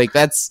ass. Like,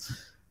 that'd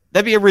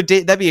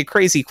be a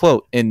crazy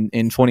quote in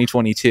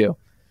 2022.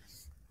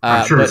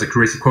 I'm sure it's a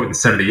crazy quote in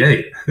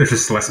 78. There's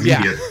just less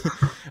media.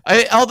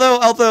 Yeah.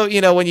 Although,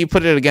 when you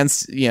put it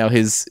against,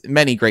 his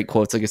many great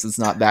quotes, I guess it's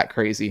not that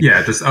crazy.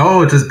 Yeah, just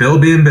Bill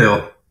being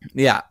Bill.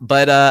 Yeah,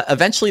 but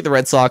eventually the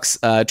Red Sox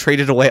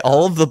traded away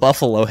all of the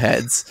Buffalo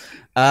Heads,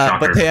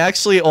 but they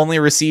actually only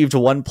received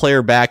one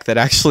player back that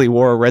actually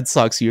wore a Red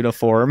Sox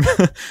uniform.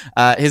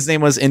 His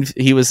name was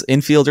he was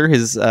infielder.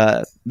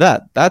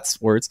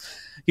 That's words.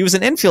 He was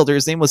an infielder.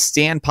 His name was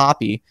Stan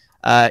Poppy.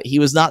 He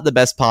was not the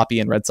best Poppy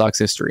in Red Sox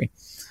history.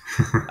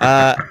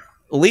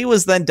 Lee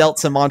was then dealt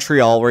to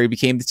Montreal, where he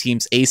became the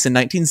team's ace in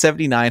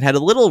 1979, had a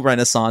little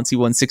renaissance. He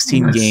won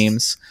 16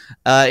 games,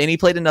 and he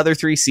played another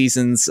 3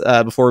 seasons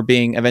before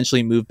being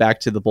eventually moved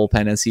back to the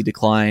bullpen as he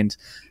declined.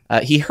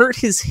 He hurt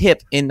his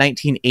hip in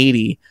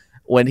 1980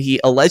 when he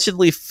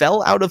allegedly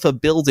fell out of a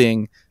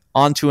building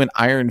onto an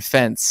iron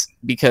fence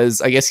because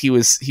I guess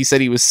he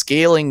said he was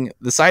scaling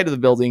the side of the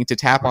building to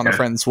tap on a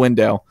friend's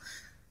window.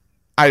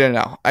 I don't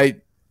know.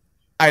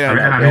 I don't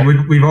know. I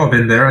mean, we've all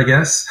been there, I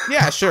guess.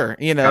 Yeah, sure.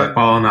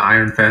 Fall on the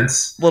iron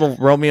fence. Little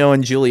Romeo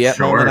and Juliet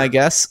moment, I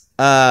guess.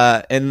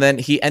 And then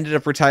he ended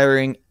up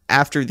retiring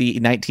after the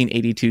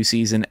 1982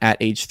 season at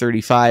age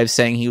 35,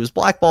 saying he was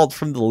blackballed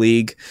from the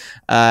league.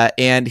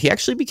 And he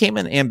actually became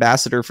an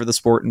ambassador for the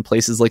sport in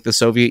places like the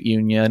Soviet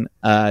Union,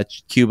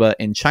 Cuba,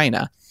 and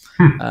China.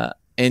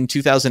 In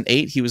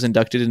 2008, he was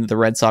inducted into the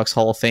Red Sox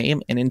Hall of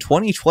Fame, and in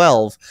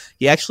 2012,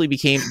 he actually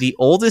became the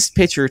oldest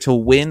pitcher to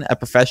win a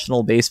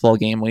professional baseball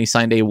game when he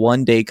signed a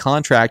one-day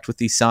contract with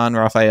the San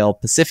Rafael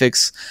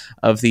Pacifics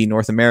of the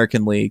North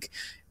American League.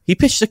 He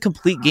pitched a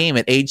complete game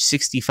at age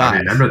 65. I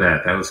remember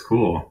that. That was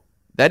cool.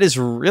 That is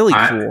really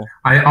cool.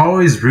 I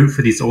always root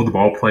for these older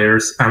ball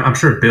players. I'm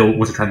sure Bill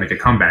wasn't trying to make a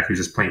comeback. He was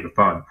just playing for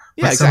fun.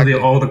 Yeah, but some of the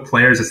older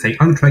players are saying,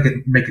 I'm going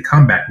to make a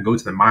comeback and go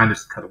to the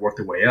minors to kind of work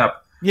their way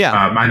up. Yeah,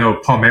 I know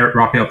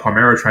Rafael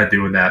Palmeiro tried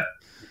doing that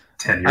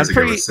 10 years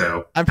ago or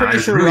so. I'm pretty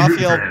sure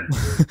Rafael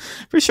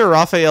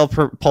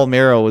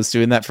Palmeiro was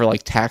doing that for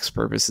like tax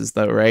purposes,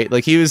 though, right?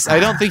 Like he was. I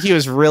don't think he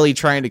was really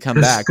trying to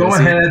come back. Go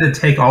ahead and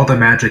take all the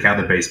magic out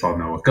of baseball,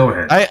 Noah. Go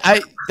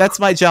ahead.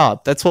 That's my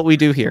job. That's what we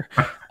do here.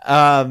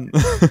 In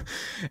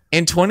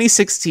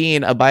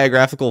 2016, a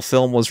biographical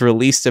film was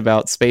released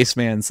about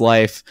Spaceman's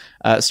life,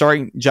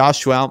 starring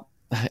Josh Duhamel.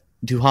 I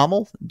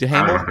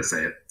don't know how to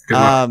say it. Good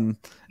luck.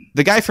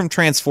 The guy from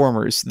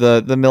Transformers,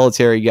 the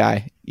military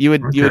guy, you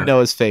would know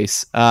his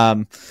face.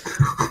 I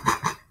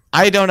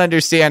don't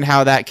understand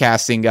how that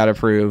casting got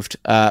approved,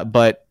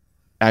 but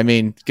I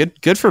mean,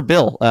 good for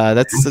Bill.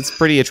 That's a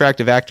pretty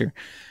attractive actor.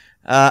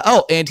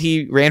 And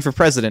he ran for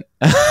president.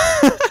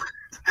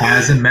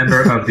 As a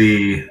member of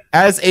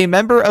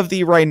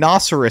the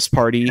Rhinoceros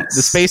Party, yes.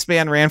 The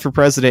Spaceman ran for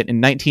president in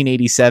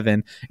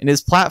 1987, and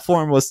his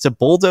platform was to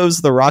bulldoze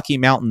the Rocky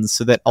Mountains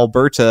so that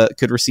Alberta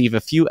could receive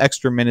a few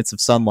extra minutes of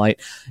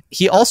sunlight.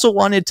 He also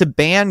wanted to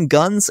ban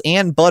guns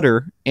and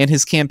butter, and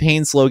his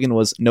campaign slogan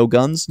was "No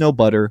guns, no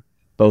butter,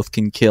 both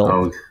can kill."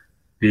 Oh,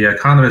 the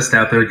economist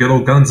out there, good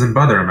old guns and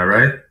butter, am I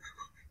right?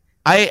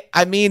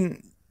 I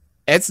mean,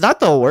 it's not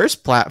the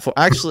worst platform.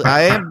 Actually,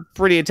 I am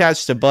pretty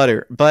attached to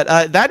butter,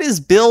 but that is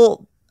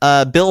Bill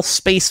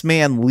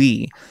Spaceman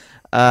Lee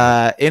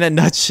in a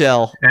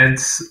nutshell. And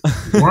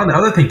one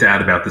other thing to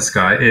add about this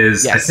guy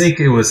is, yes. I think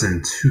it was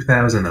in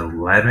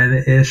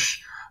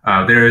 2011-ish.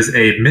 There is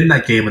a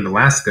midnight game in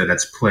Alaska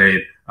that's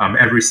played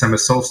every summer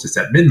solstice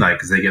at midnight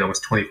because they get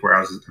almost 24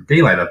 hours of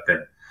daylight up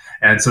there.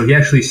 And so he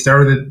actually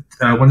started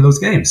one of those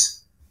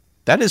games.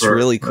 That is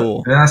really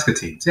cool. The Alaska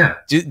teams, yeah.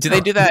 Do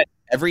they do that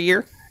every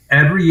year?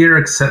 Every year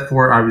except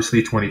for,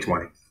 obviously,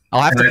 2020.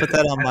 I'll have to put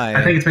that on my...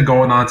 I think it's been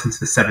going on since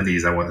the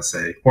 70s, I want to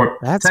say. Or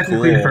that's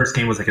technically cool. The first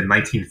game was like in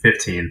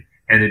 1915,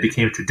 and it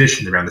became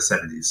tradition around the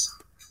 70s.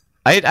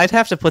 I'd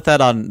have to put that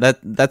on...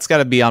 That's got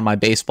to be on my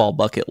baseball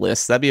bucket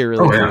list. That'd be a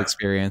really cool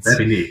experience.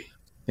 That'd be neat.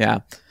 Yeah.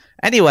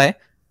 Anyway,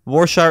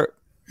 more short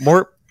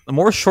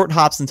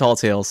hops and tall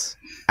tales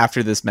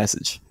after this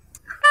message.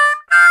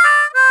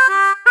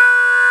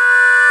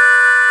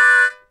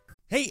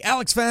 Hey, Hey,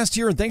 Alex Fast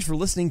here, and thanks for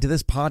listening to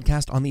this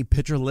podcast on the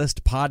Pitcher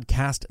List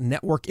Podcast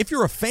Network. If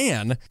you're a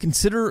fan,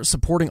 consider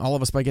supporting all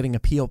of us by getting a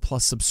PL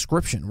Plus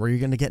subscription, where you're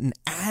going to get an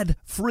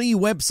ad-free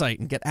website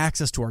and get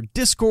access to our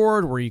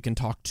Discord, where you can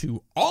talk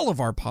to all of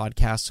our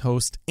podcast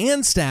hosts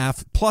and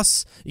staff.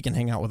 Plus, you can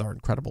hang out with our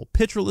incredible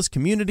Pitcher List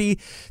community.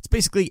 It's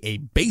basically a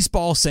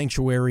baseball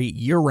sanctuary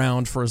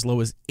year-round for as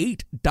low as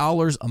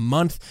 $8 a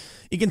month.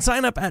 You can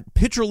sign up at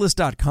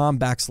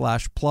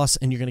pitcherlist.com/plus,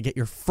 and you're going to get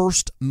your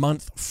first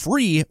month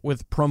free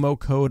with promo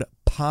code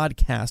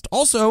podcast.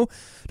 Also,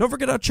 don't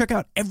forget to check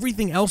out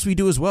everything else we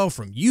do as well,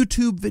 from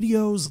YouTube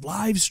videos,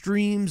 live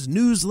streams,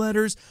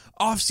 newsletters,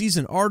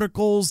 off-season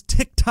articles,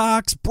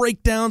 TikToks,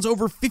 breakdowns,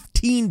 over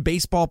 15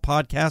 baseball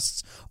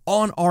podcasts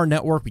on our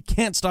network. We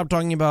can't stop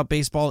talking about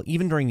baseball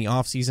even during the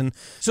off-season.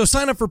 So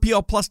sign up for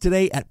PL Plus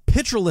today at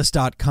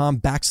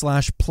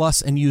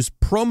pitcherlist.com/plus and use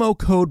promo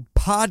code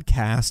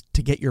podcast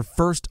to get your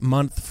first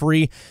month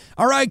free.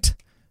 All right.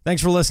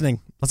 Thanks for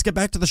listening. Let's get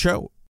back to the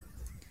show.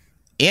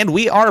 And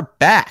we are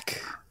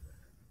back.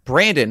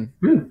 Brandon,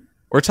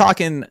 we're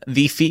talking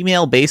the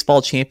Female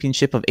Baseball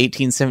Championship of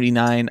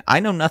 1879. I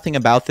know nothing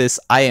about this.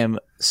 I am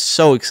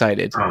so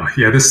excited.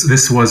 Yeah,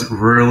 this was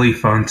really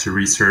fun to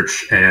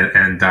research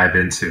and dive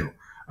into.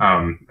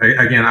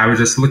 Again, I was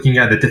just looking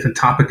at the different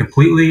topic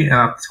completely.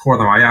 Out the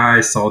corner of my eye,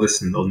 I saw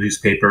this in the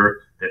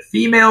newspaper. The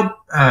female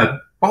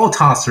ball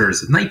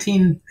tossers,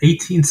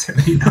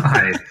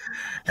 1879.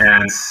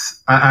 And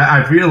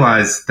I've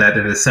realized that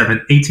in the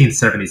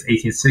 1870s,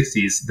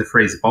 1860s, the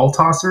phrase ball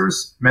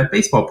tossers meant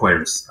baseball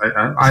players.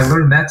 I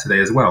learned that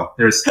today as well.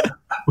 There's a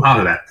lot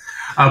of that.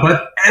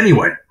 But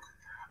anyway,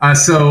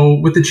 so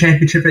with the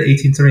championship at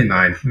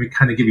 1879, let me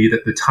kind of give you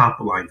the top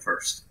line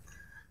first.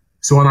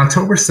 So on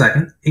October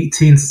 2nd,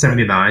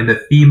 1879, the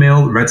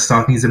female Red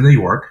Stockings of New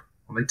York,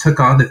 they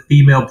took on the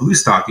female Blue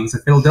Stockings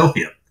of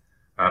Philadelphia.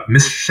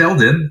 Miss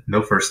Sheldon,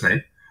 no first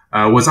name,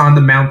 was on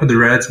the mound for the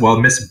Reds, while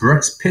Miss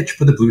Brooks pitched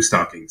for the Blue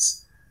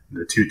Stockings.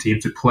 The two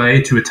teams would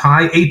play to a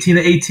tie,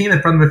 18-18,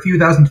 in front of a few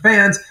thousand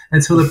fans,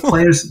 until the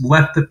players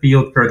left the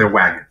field for their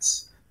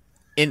wagons.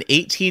 In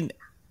 18,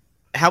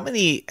 how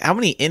many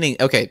innings?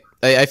 Okay,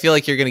 I feel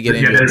like you're going to get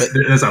into it.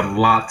 There's a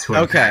lot to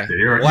unpack. Okay,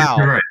 You're wow.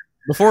 right.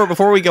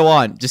 Before we go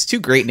on, just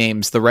two great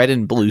names: the Red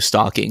and Blue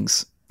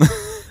Stockings.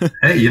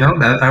 Hey,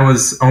 that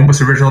was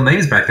almost original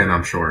names back then,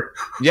 I'm sure.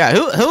 Yeah,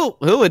 who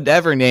would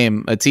ever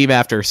name a team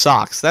after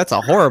socks? That's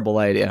a horrible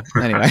idea.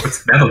 Anyway,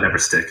 that'll never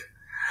stick.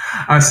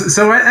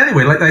 So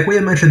anyway, like we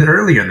had mentioned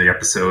earlier in the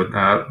episode,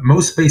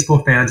 most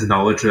baseball fans'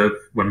 knowledge of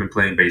women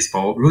playing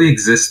baseball really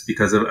exists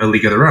because of A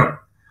League of Their Own,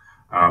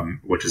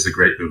 which is a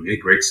great movie, a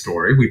great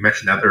story. We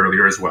mentioned that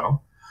earlier as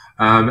well.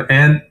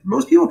 And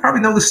most people probably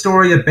know the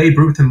story of Babe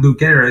Ruth and Lou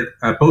Gehrig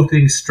both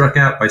being struck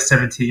out by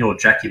 17-year-old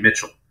Jackie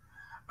Mitchell.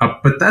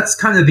 But that's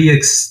kind of the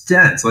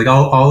extent. Like,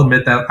 I'll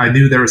admit that I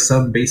knew there were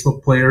some baseball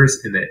players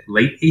in the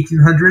late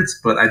 1800s,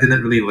 but I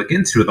didn't really look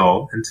into it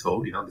all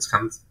until, this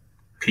kind of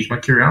piqued my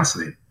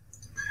curiosity.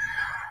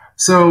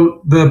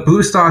 So the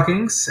Blue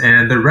Stockings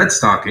and the Red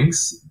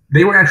Stockings,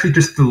 they were actually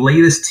just the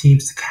latest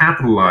teams to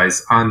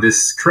capitalize on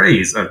this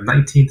craze of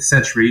 19th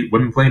century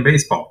women playing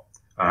baseball.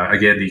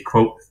 Again, the,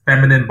 quote,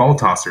 feminine ball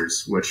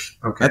tossers, which,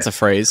 okay. That's a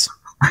phrase.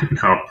 I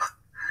know.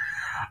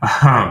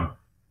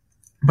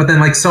 But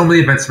then, like so many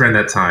events around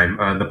that time,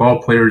 the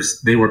ball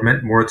players, they were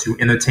meant more to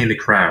entertain the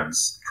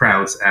crowds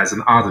as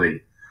an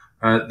oddity.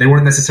 They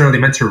weren't necessarily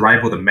meant to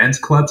rival the men's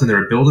clubs in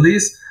their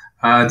abilities.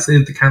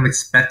 Instead, the kind of like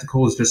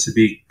spectacles just to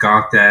be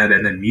gawked at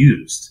and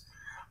amused.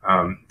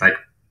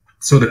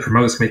 So the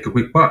promoters can make a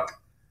quick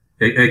buck.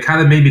 It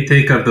kind of made me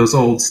think of those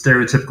old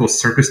stereotypical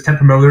circus tent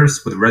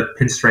promoters with red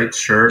pinstripe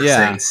shirts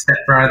saying, "Step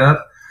right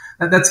up."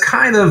 That's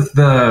kind of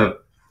the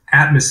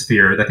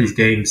atmosphere that these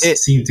games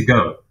seem to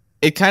go.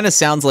 It kind of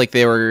sounds like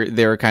they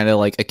were kind of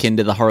like akin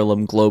to the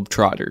Harlem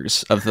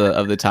Globetrotters of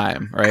the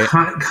time, right?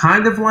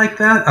 Kind of like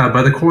that,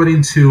 but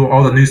according to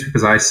all the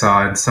newspapers I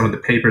saw and some of the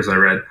papers I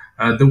read,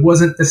 there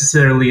wasn't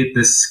necessarily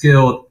the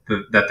skill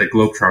that the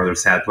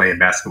Globetrotters had playing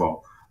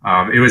basketball.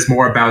 It was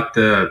more about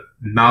the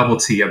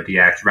novelty of the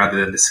act rather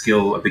than the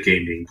skill of the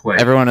game being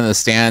played. Everyone in the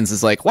stands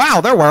is like,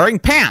 "Wow, they're wearing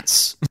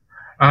pants."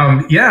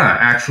 Yeah,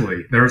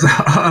 actually, there's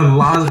a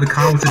lot of the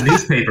comments in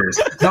newspapers.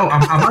 No,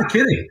 I'm not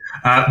kidding.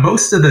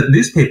 Most of the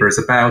newspapers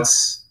about,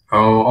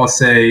 let's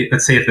say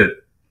if the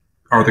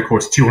article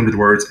quotes 200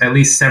 words, at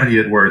least 70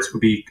 of the words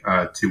would be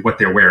to what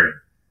they're wearing,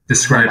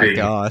 describing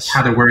how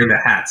they're wearing the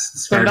hats.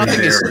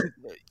 Describing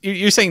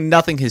you're saying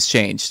nothing has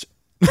changed.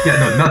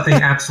 Yeah, no,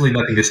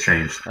 absolutely nothing has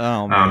changed.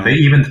 Oh, man. They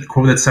even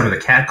quoted some of the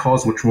cat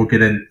calls, which we'll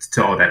get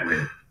into all that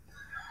later.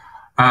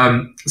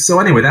 So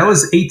anyway, that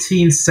was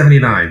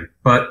 1879,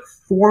 but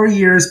 4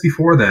 years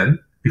before then,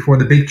 before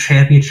the big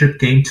championship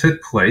game took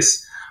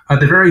place,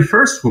 the very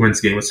first women's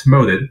game was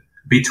promoted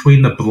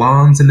between the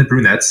Blondes and the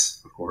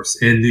Brunettes, of course,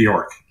 in New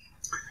York.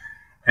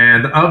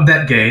 And of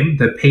that game,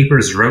 the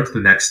papers wrote the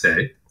next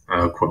day,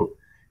 quote,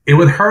 "It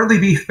would hardly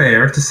be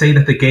fair to say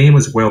that the game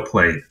was well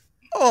played.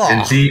 Oh.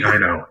 Indeed, I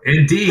know.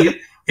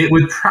 Indeed, it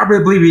would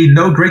probably be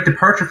no great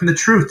departure from the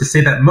truth to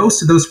say that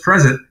most of those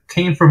present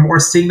came from more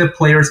seeing the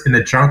players in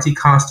the jaunty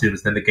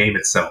costumes than the game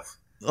itself.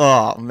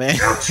 Oh, man.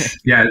 Ouch.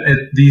 Yeah,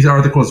 these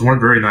articles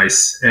weren't very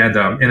nice. And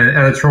in an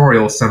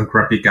editorial, some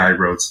grumpy guy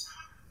wrote,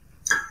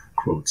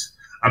 quote,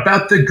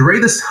 "About the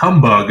greatest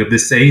humbug of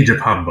this age of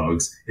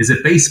humbugs is a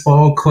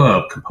baseball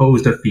club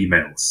composed of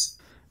females."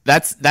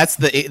 That's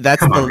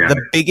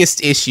the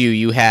biggest issue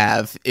you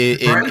have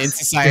in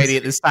society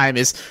at this time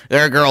is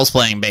there are girls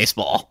playing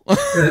baseball.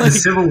 The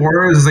Civil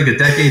War is like a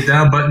decade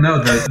down, but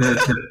no,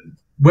 the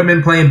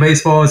women playing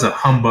baseball is a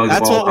humbug.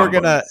 That's what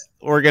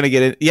we're gonna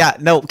get in. Yeah,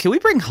 no, can we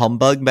bring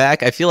humbug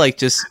back? I feel like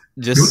just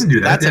we can do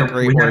that. That's a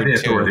great word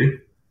too.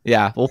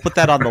 Yeah, we'll put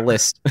that on the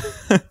list.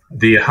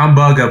 The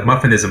humbug of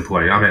muffinism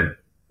play. I'm in.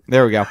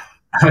 There we go.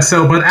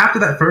 But after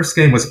that first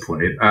game was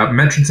played,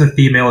 mentions of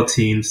female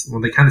teams,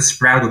 well, they kind of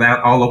sprouted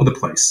out all over the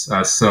place.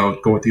 So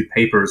going through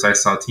papers, I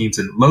saw teams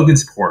in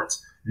Logansport,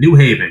 New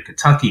Haven,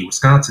 Kentucky,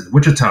 Wisconsin,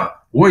 Wichita,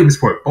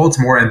 Williamsport,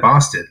 Baltimore, and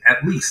Boston,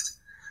 at least.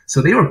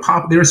 So they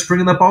were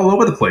springing up all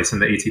over the place in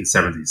the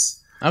 1870s.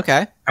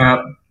 Okay.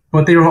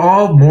 But they were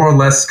all more or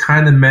less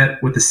kind of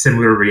met with a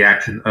similar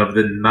reaction of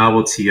the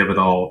novelty of it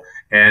all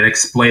and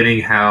explaining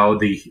how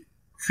the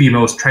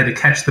females tried to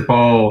catch the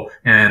ball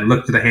and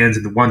looked at the hands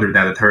in wonder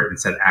that it hurt and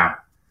said, "Ow."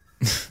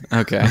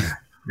 Okay.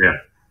 Yeah.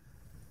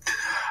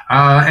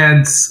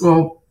 And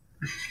well,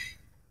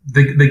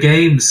 the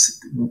games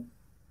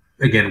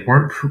again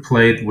weren't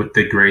played with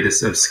the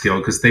greatest of skill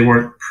because they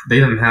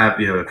didn't have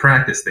the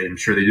practice. I'm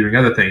sure they're doing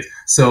other things.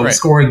 So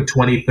scoring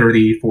 20,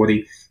 30,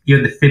 40,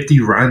 even the 50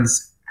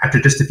 runs after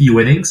just a few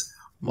innings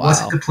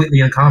wasn't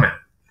completely uncommon.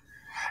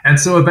 And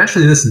so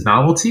eventually this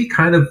novelty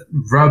kind of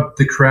rubbed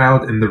the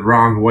crowd in the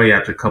wrong way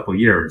after a couple of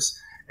years.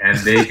 And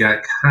they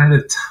got kind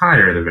of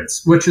tired of it,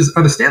 which is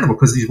understandable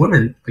because these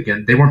women,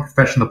 again, they weren't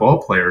professional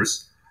ball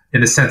players in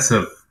the sense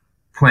of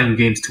playing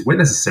games to win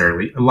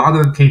necessarily. A lot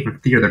of them came from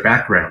theater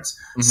backgrounds.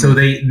 Mm-hmm. So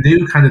they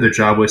knew kind of their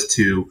job was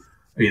to,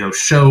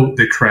 show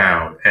the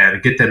crowd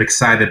and get them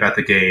excited about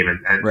the game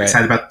and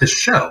excited about the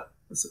show.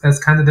 That's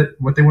kind of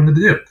what they wanted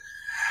to do.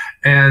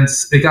 And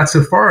it got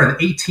so far in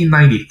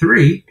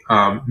 1893,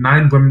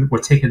 9 women were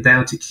taken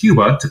down to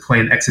Cuba to play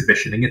an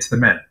exhibition against the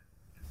men.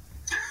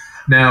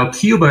 Now,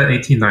 Cuba in the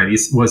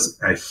 1890s was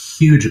a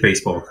huge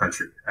baseball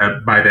country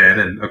by then,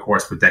 and of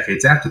course for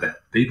decades after that.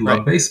 They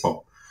loved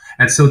baseball.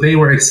 And so they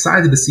were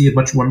excited to see a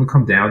bunch of women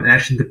come down and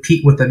actually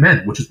compete with the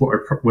men, which is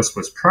what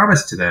was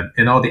promised to them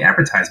in all the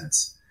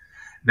advertisements.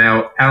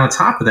 Now, on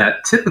top of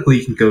that, typically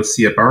you can go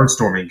see a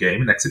barnstorming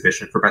game, an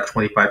exhibition, for about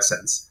 25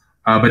 cents.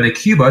 But in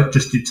Cuba,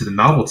 just due to the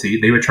novelty,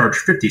 they would charge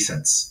 50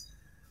 cents.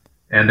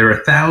 And there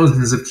are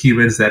thousands of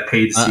Cubans that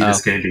paid to see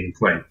this game being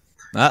played.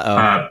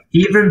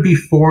 Even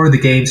before the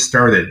game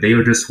started, they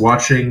were just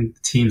watching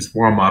teams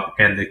warm up,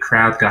 and the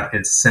crowd got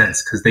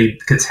incensed because they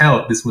could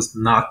tell this was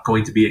not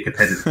going to be a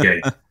competitive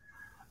game.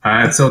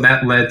 And so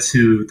that led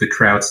to the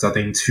crowd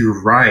starting to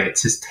riot,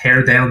 just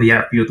tear down the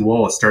outfield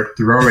wall, start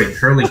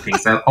hurling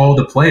things at all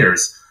the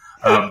players,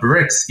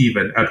 bricks,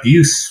 even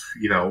abuse,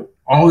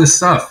 all this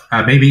stuff.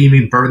 Maybe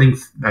even burning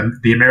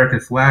the American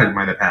flag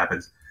might have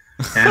happened.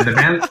 And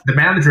the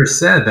manager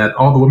said that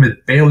all the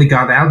women barely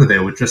got out of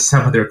there with just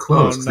some of their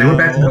clothes. Oh, no. They went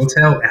back to the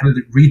hotel and had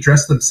to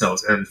redress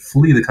themselves and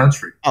flee the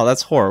country. Oh,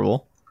 that's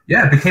horrible.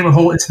 Yeah, it became a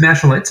whole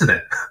international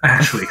incident,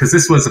 actually, because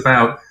this was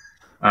about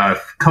a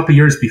couple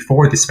years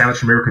before the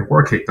Spanish-American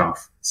War kicked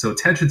off. So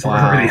tensions were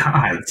really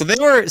high. So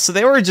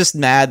they were just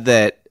mad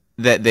that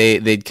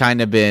they'd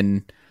kind of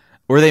been...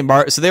 So they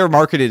were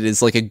marketed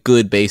as like a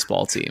good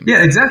baseball team.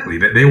 Yeah, exactly.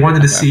 They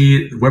wanted to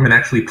see women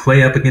actually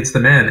play up against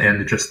the men,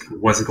 and it just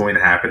wasn't going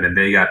to happen, and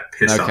they got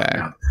pissed off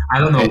now. I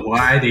don't know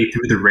why they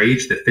threw the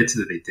rage that fits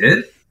that they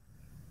did.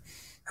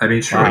 I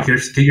mean, sure,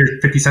 get your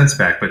 50 cents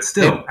back, but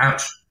still,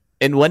 ouch.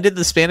 And when did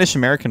the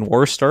Spanish-American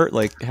War start?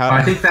 Like, how?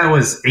 I think that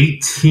was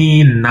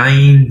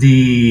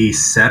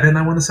 1897,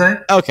 I want to say.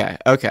 Okay.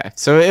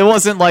 So it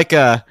wasn't like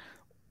a...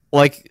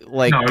 No, it's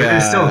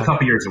still a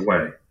couple years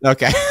away.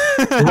 Okay.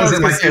 It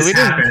wasn't like this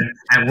happened,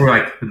 and we're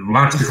like,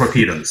 launch the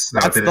torpedoes.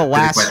 That's the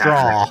last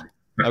straw.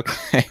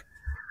 Okay.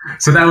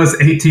 So that was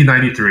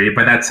 1893.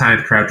 By that time,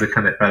 the crowds were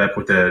kind of fed up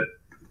with the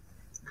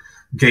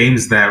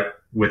games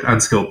with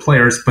unskilled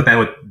players, but that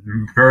would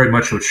very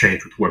much have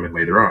changed with women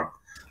later on.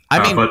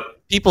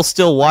 But people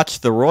still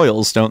watch the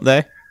Royals, don't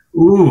they?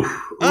 Ooh,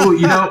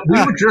 we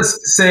were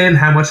just saying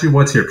how much we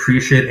want to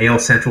appreciate AL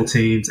Central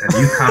teams, and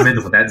you come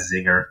in with that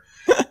zinger.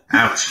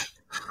 Ouch.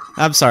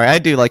 I'm sorry, I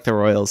do like the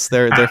Royals.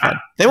 They're fun.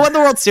 They won the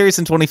World Series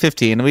in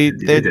 2015.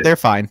 They're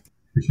fine.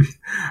 All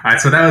right,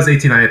 so that was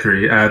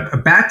 1893.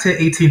 Back to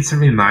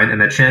 1879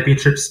 and the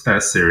championship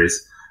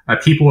series,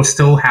 people were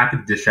still happy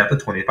to dish out the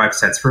 25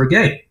 cents for a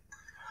game.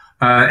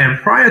 And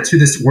prior to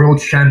this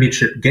World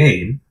Championship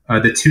game,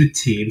 the two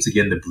teams,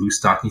 again, the Blue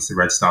Stockings and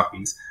Red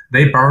Stockings,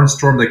 they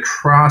barnstormed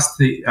across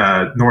the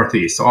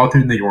Northeast, all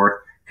through New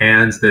York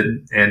and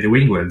New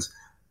England,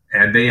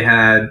 and they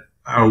had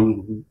a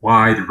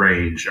wide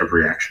range of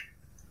reaction.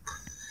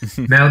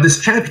 Now,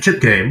 this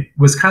championship game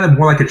was kind of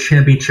more like a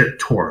championship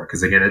tour,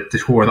 because again, it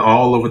toured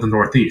all over the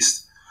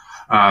Northeast.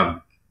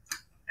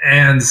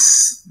 And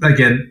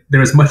again, there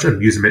was much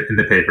amusement in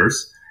the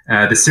papers.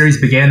 The series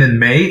began in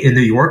May in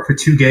New York for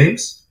 2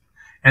 games,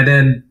 and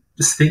then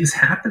just things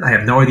happened. I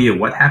have no idea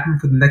what happened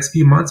for the next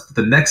few months, but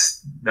the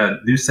next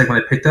news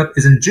segment I picked up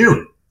is in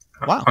June.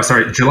 Wow.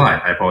 July.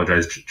 I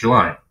apologize.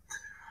 July.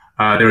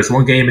 There was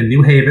one game in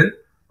New Haven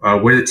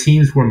where the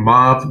teams were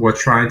mobbed while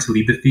trying to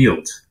leave the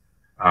field.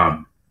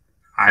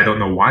 I don't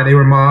know why they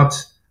were mobbed,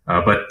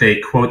 but they,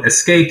 quote,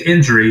 escaped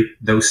injury,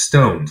 though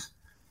stoned.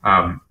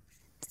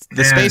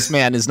 The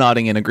spaceman is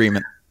nodding in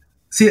agreement.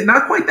 See,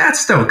 not quite that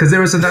stoned, because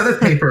there was another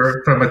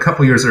paper from a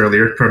couple years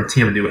earlier from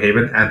Team New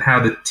Haven and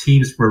how the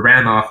teams were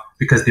ran off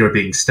because they were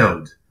being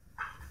stoned.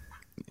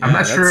 Yeah, I'm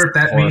not sure if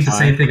that means the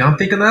same thing I'm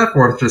thinking of,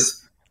 or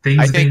just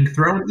things being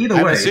thrown. Either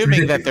way, I'm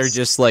assuming that they're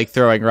just like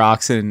throwing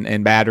rocks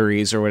and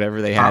batteries or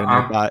whatever they had in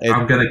their body.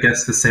 I'm going to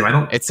guess the same. I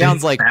don't. It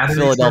sounds like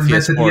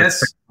Philadelphia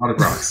sports. A lot of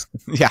rocks.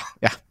 Yeah.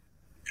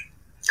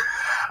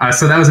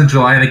 So that was in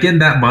July, and again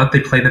that month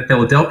they played in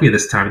Philadelphia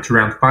this time to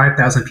around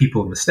 5,000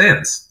 people in the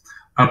stands.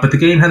 But the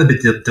game had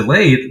been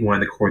delayed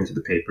when, according to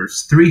the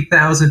papers,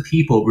 3,000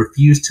 people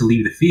refused to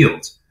leave the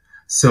field.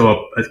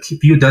 So a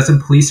few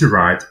dozen police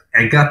arrived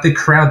and got the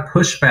crowd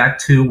pushed back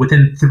to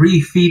within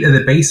 3 feet of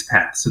the base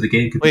path so the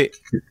game could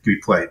be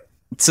played.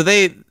 So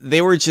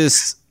they were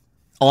just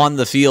on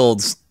the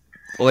fields,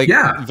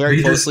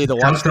 very closely to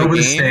watch the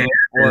game?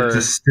 Or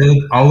just stood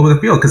all over the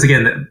field. Because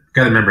again,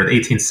 got to remember, in the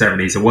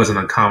 1870s, it wasn't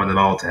uncommon at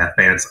all to have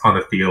fans on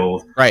the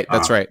field. Right,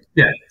 that's right.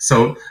 Yeah,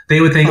 so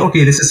they would think,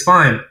 okay, this is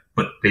fine,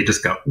 but they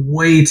just got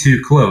way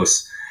too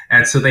close.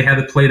 And so they had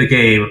to play the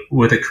game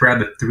with a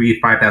crowd of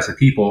 5,000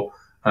 people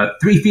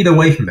 3 feet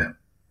away from them.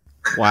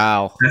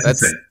 Wow.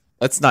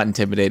 That's not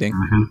intimidating.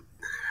 Mm-hmm.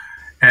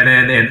 And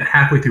then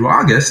halfway through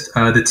August,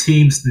 the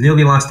teams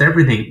nearly lost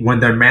everything when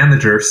their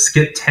manager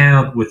skipped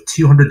town with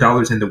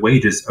 $200 in the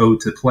wages owed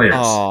to the players.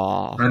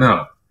 Aww. I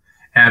know.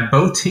 And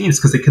both teams,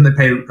 because they couldn't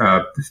pay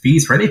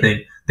fees for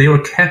anything, they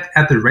were kept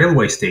at the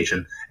railway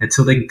station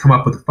until they can come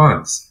up with the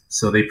funds.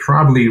 So they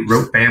probably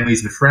wrote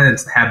families and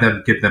friends to have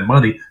them give them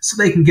money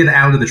so they can get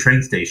out of the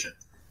train station.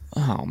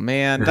 Oh,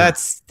 man,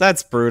 that's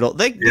brutal.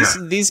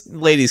 These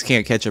ladies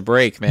can't catch a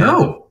break, man.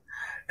 No.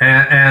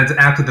 And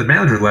after the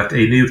manager left,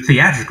 a new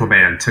theatrical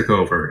man took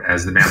over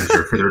as the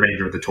manager for the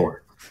remainder of the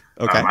tour.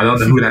 Okay. I don't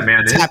know who that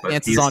man is,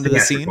 but he's onto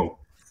theatrical.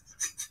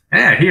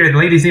 Yeah, here the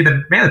ladies need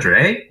a manager,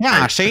 eh?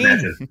 Yeah, she.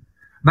 I'm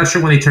not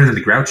sure when he turns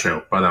into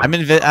Groucho, but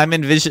I'm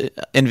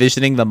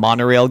envisioning the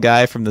monorail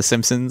guy from The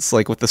Simpsons,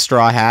 like with the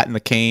straw hat and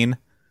the cane.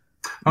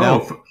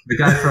 Oh, the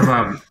guy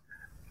from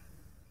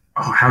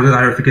how did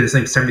I forget his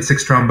name?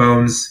 76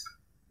 Trombones,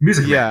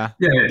 Music Man.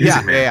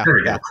 Music Man. There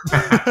we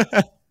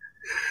go.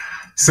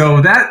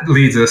 So that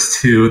leads us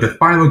to the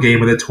final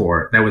game of the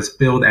tour that was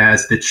billed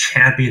as the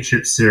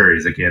Championship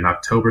Series, again,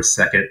 October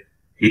 2nd,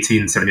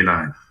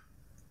 1879.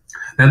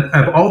 And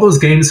of all those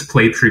games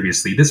played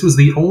previously, this was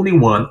the only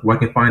one where I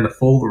can find the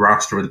full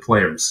roster of the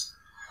players.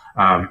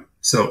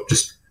 So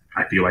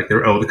I feel like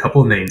they're owed a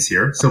couple of names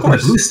here. So for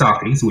the Blue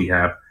Stockings, we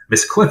have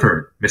Miss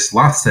Clifford, Miss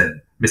Lothson,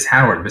 Miss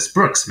Howard, Miss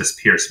Brooks, Miss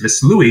Pierce,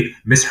 Miss Louie,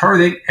 Miss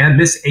Harding, and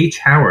Miss H.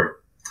 Howard.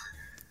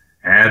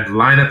 And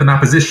line up in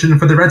opposition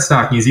for the Red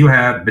Stockings, you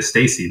have Miss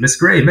Stacy, Miss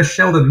Gray, Miss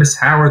Sheldon, Miss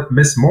Howard,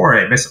 Miss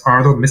Morey, Miss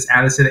Arnold, Miss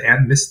Addison,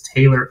 and Miss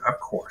Taylor, of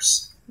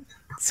course.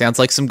 Sounds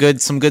like some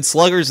good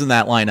sluggers in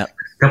that lineup.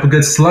 A couple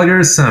good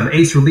sluggers, some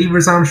ace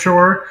relievers, I'm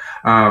sure.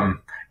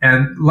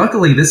 And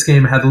luckily, this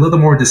game had a little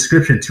more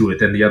description to it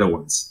than the other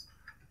ones.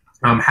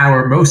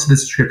 However, most of the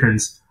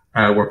descriptions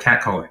were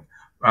catcalling.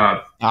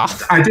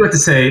 I do have to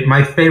say,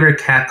 my favorite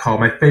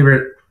catcall,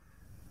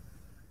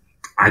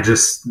 I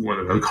just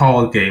wanted to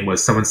call a game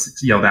was someone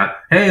yelled out,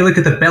 "Hey, look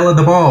at the bell of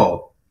the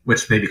ball,"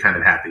 which made me kind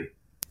of happy.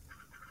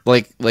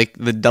 Like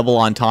the double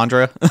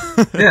entendre.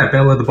 Yeah,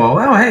 bell of the ball.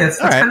 Oh, hey, that's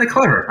kind of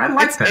clever. I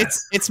like that.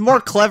 It's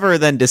more clever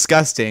than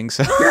disgusting.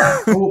 So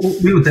yeah,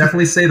 we would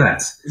definitely say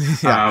that.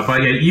 Yeah.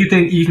 But yeah, you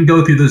can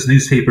go through those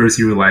newspapers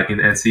you would like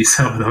and see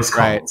some of those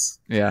calls.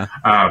 Right. Yeah.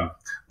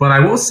 But I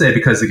will say,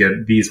 because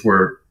again, these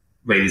were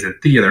ladies in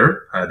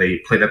theater, they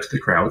played up to the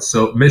crowd.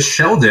 So Miss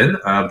Sheldon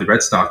of the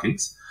Red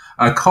Stockings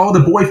called a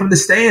boy from the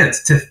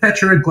stands to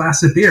fetch her a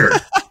glass of beer.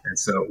 And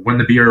so when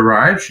the beer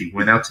arrived, she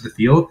went out to the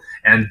field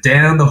and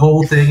downed the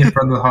whole thing in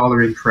front of the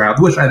hollering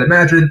crowd, which I'd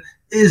imagine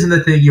isn't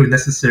the thing you would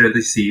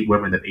necessarily see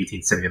women of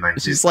 1879 do.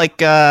 She's like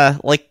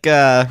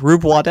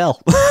Rube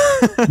Waddell.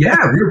 Yeah,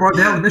 Rube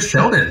Waddell and Miss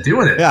Sheldon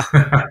doing it. Yeah.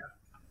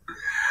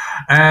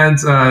 And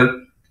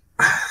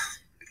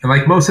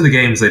like most of the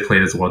games they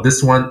played as well,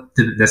 this one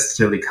didn't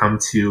necessarily come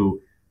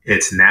to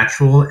its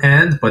natural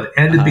end, but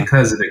ended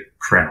because of the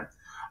crowd.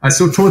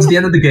 So towards the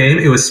end of the game,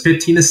 it was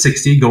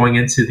 15-60 going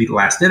into the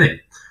last inning.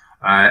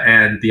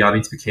 And the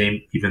audience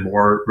became even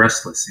more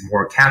restless,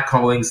 more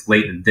catcallings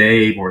late in the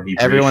day, more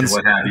inebriation, everyone's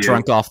what have you.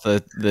 Drunk off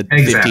the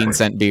Exactly.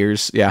 15-cent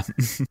beers. Yeah.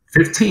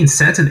 15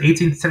 cents in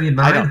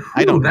 1879?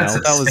 I don't That's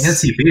know. a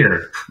fancy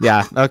beer.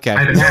 Yeah, okay.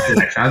 I imagine,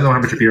 actually. I don't know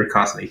how much a beer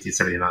cost in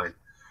 1879.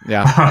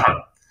 Yeah.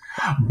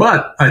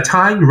 But a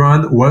tying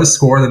run was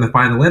scored in the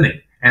final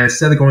inning. And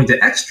instead of going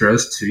to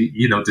extras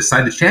to,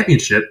 decide the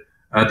championship,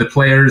 the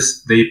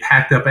players, they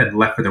packed up and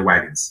left for their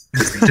wagons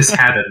because they just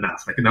had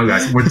enough. Like, no,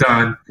 guys, we're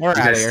done. We're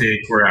out of here.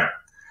 We're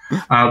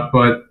out.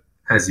 But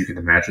as you can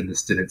imagine,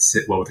 this didn't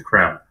sit well with the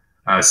crowd.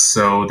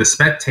 So the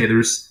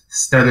spectators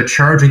started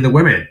charging the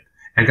women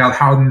and got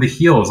hot on the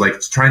heels, like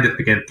trying to,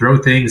 again,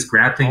 throw things,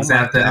 grab things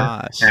at them.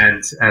 Gosh.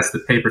 And as the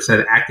paper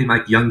said, acting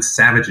like young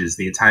savages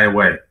the entire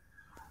way.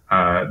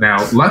 Now,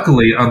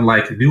 luckily,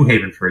 unlike New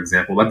Haven, for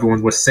example,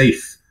 everyone was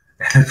safe.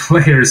 And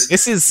players,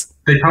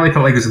 they probably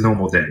felt like it was a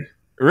normal day.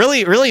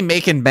 Really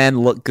making men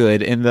look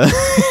good in the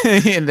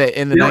in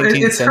the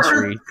 19th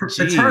century.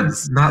 It's hard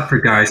not for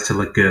guys to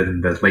look good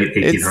in the late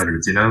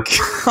 1800s, you know?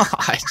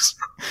 Gosh,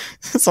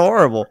 it's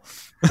horrible.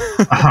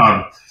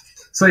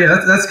 So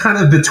yeah, that's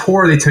kind of the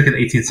tour they took in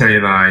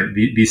 1879.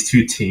 These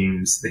two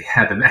teams, they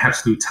had an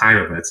absolute time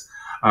of it.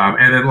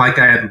 And then, like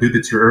I had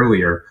alluded to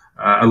earlier,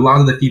 a lot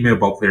of the female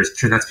ball players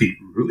turned out to be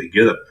really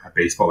good at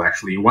baseball,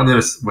 actually. One of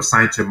them was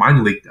signed to a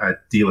minor league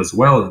deal as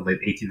well in the late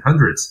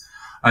 1800s.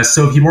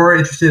 So if you're more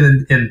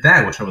interested in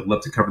that, which I would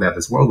love to cover that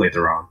as well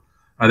later on,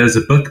 there's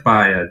a book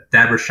by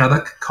Dabra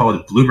Shuddock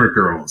called Bloomer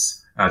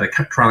Girls that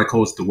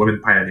chronicles the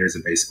women pioneers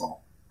of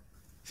baseball.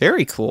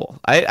 Very cool.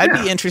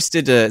 I'd be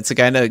interested to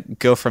kind of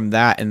go from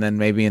that, and then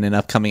maybe in an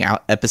upcoming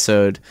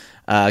episode,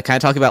 kind of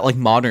talk about like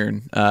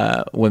modern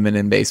women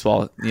in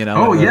baseball. You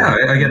know? Oh yeah.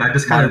 Again, I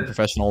just kind of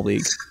professional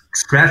league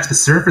scratched the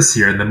surface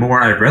here, and the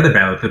more I read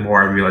about it, the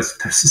more I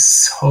realized there's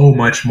so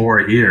much more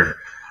here.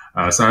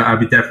 So I'd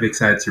be definitely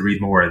excited to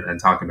read more and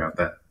talk about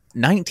that.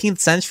 19th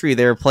century,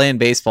 they were playing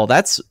baseball.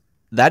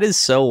 That is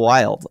so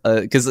wild,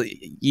 because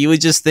you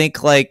would just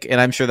think like, and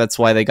I'm sure that's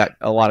why they got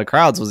a lot of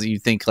crowds, was you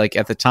think like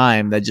at the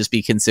time that'd just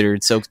be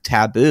considered so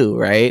taboo,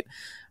 right?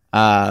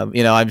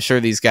 I'm sure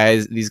these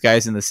guys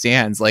in the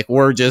stands, like,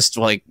 were just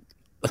like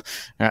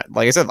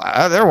I said,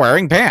 they're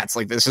wearing pants.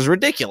 Like, this is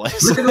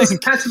ridiculous. Look at those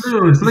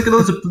pantaloons. Look at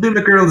those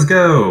Bloomer Girls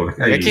go.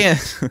 I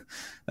can't.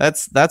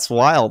 That's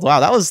wild. Wow,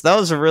 that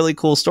was a really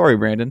cool story,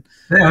 Brandon.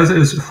 Yeah, it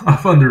was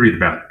fun to read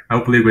about.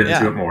 Hopefully we'll get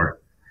into it more.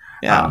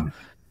 Yeah.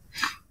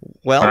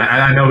 Well,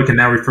 I know we can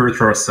now refer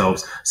to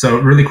ourselves. So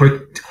really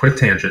quick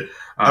tangent.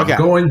 Okay.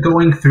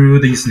 Going through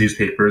these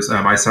newspapers,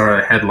 I saw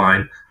a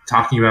headline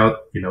talking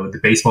about the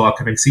baseball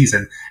upcoming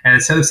season, and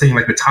instead of saying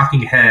like the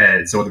talking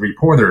heads or the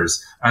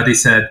reporters, they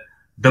said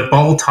the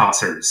ball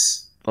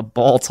tossers. The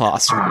ball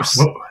tossers.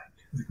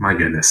 My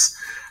goodness.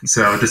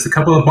 So just a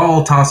couple of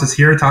ball tosses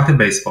here talking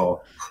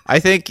baseball. I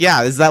think,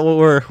 is that what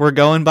we're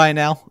going by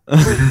now?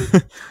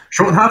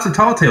 Short Hops and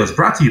Tall Tales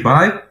brought to you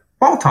by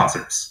ball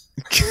tossers.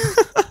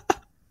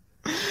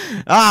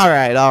 All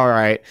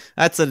right.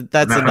 That's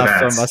enough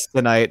from us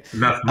tonight.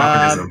 Enough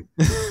Muffinism.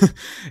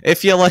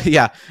 If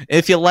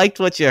you liked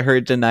what you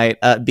heard tonight,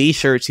 be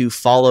sure to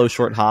follow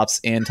Short Hops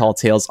and Tall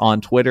Tales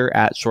on Twitter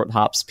at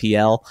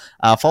ShortHopsPL.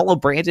 Follow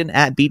Brandon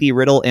at BD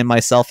Riddle and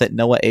myself at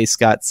Noah A.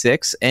 Scott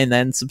 6, and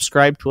then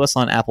subscribe to us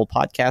on Apple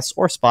Podcasts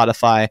or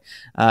Spotify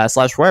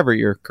 / wherever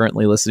you're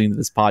currently listening to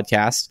this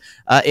podcast.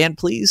 And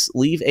please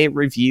leave a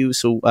review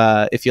so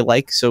if you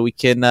like, so we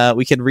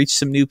can reach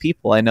some new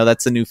people. I know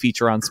that's a new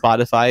feature on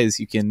Spotify, is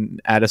you can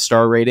add a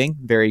star rating.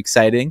 Very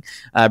exciting.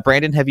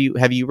 Brandon, have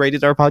you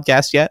rated our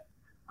podcast yet?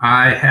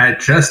 I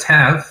just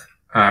have,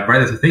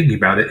 right as I'm thinking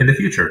about it, in the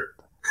future.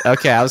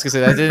 Okay, I was gonna say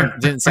that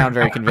didn't sound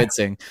very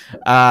convincing.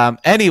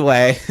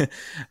 Anyway,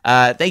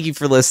 thank you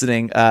for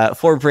listening.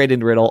 For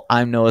Brandon Riddle,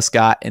 I'm Noah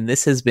Scott, and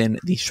this has been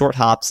the Short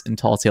Hops and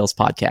Tall Tales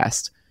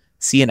podcast.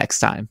 See you next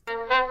time.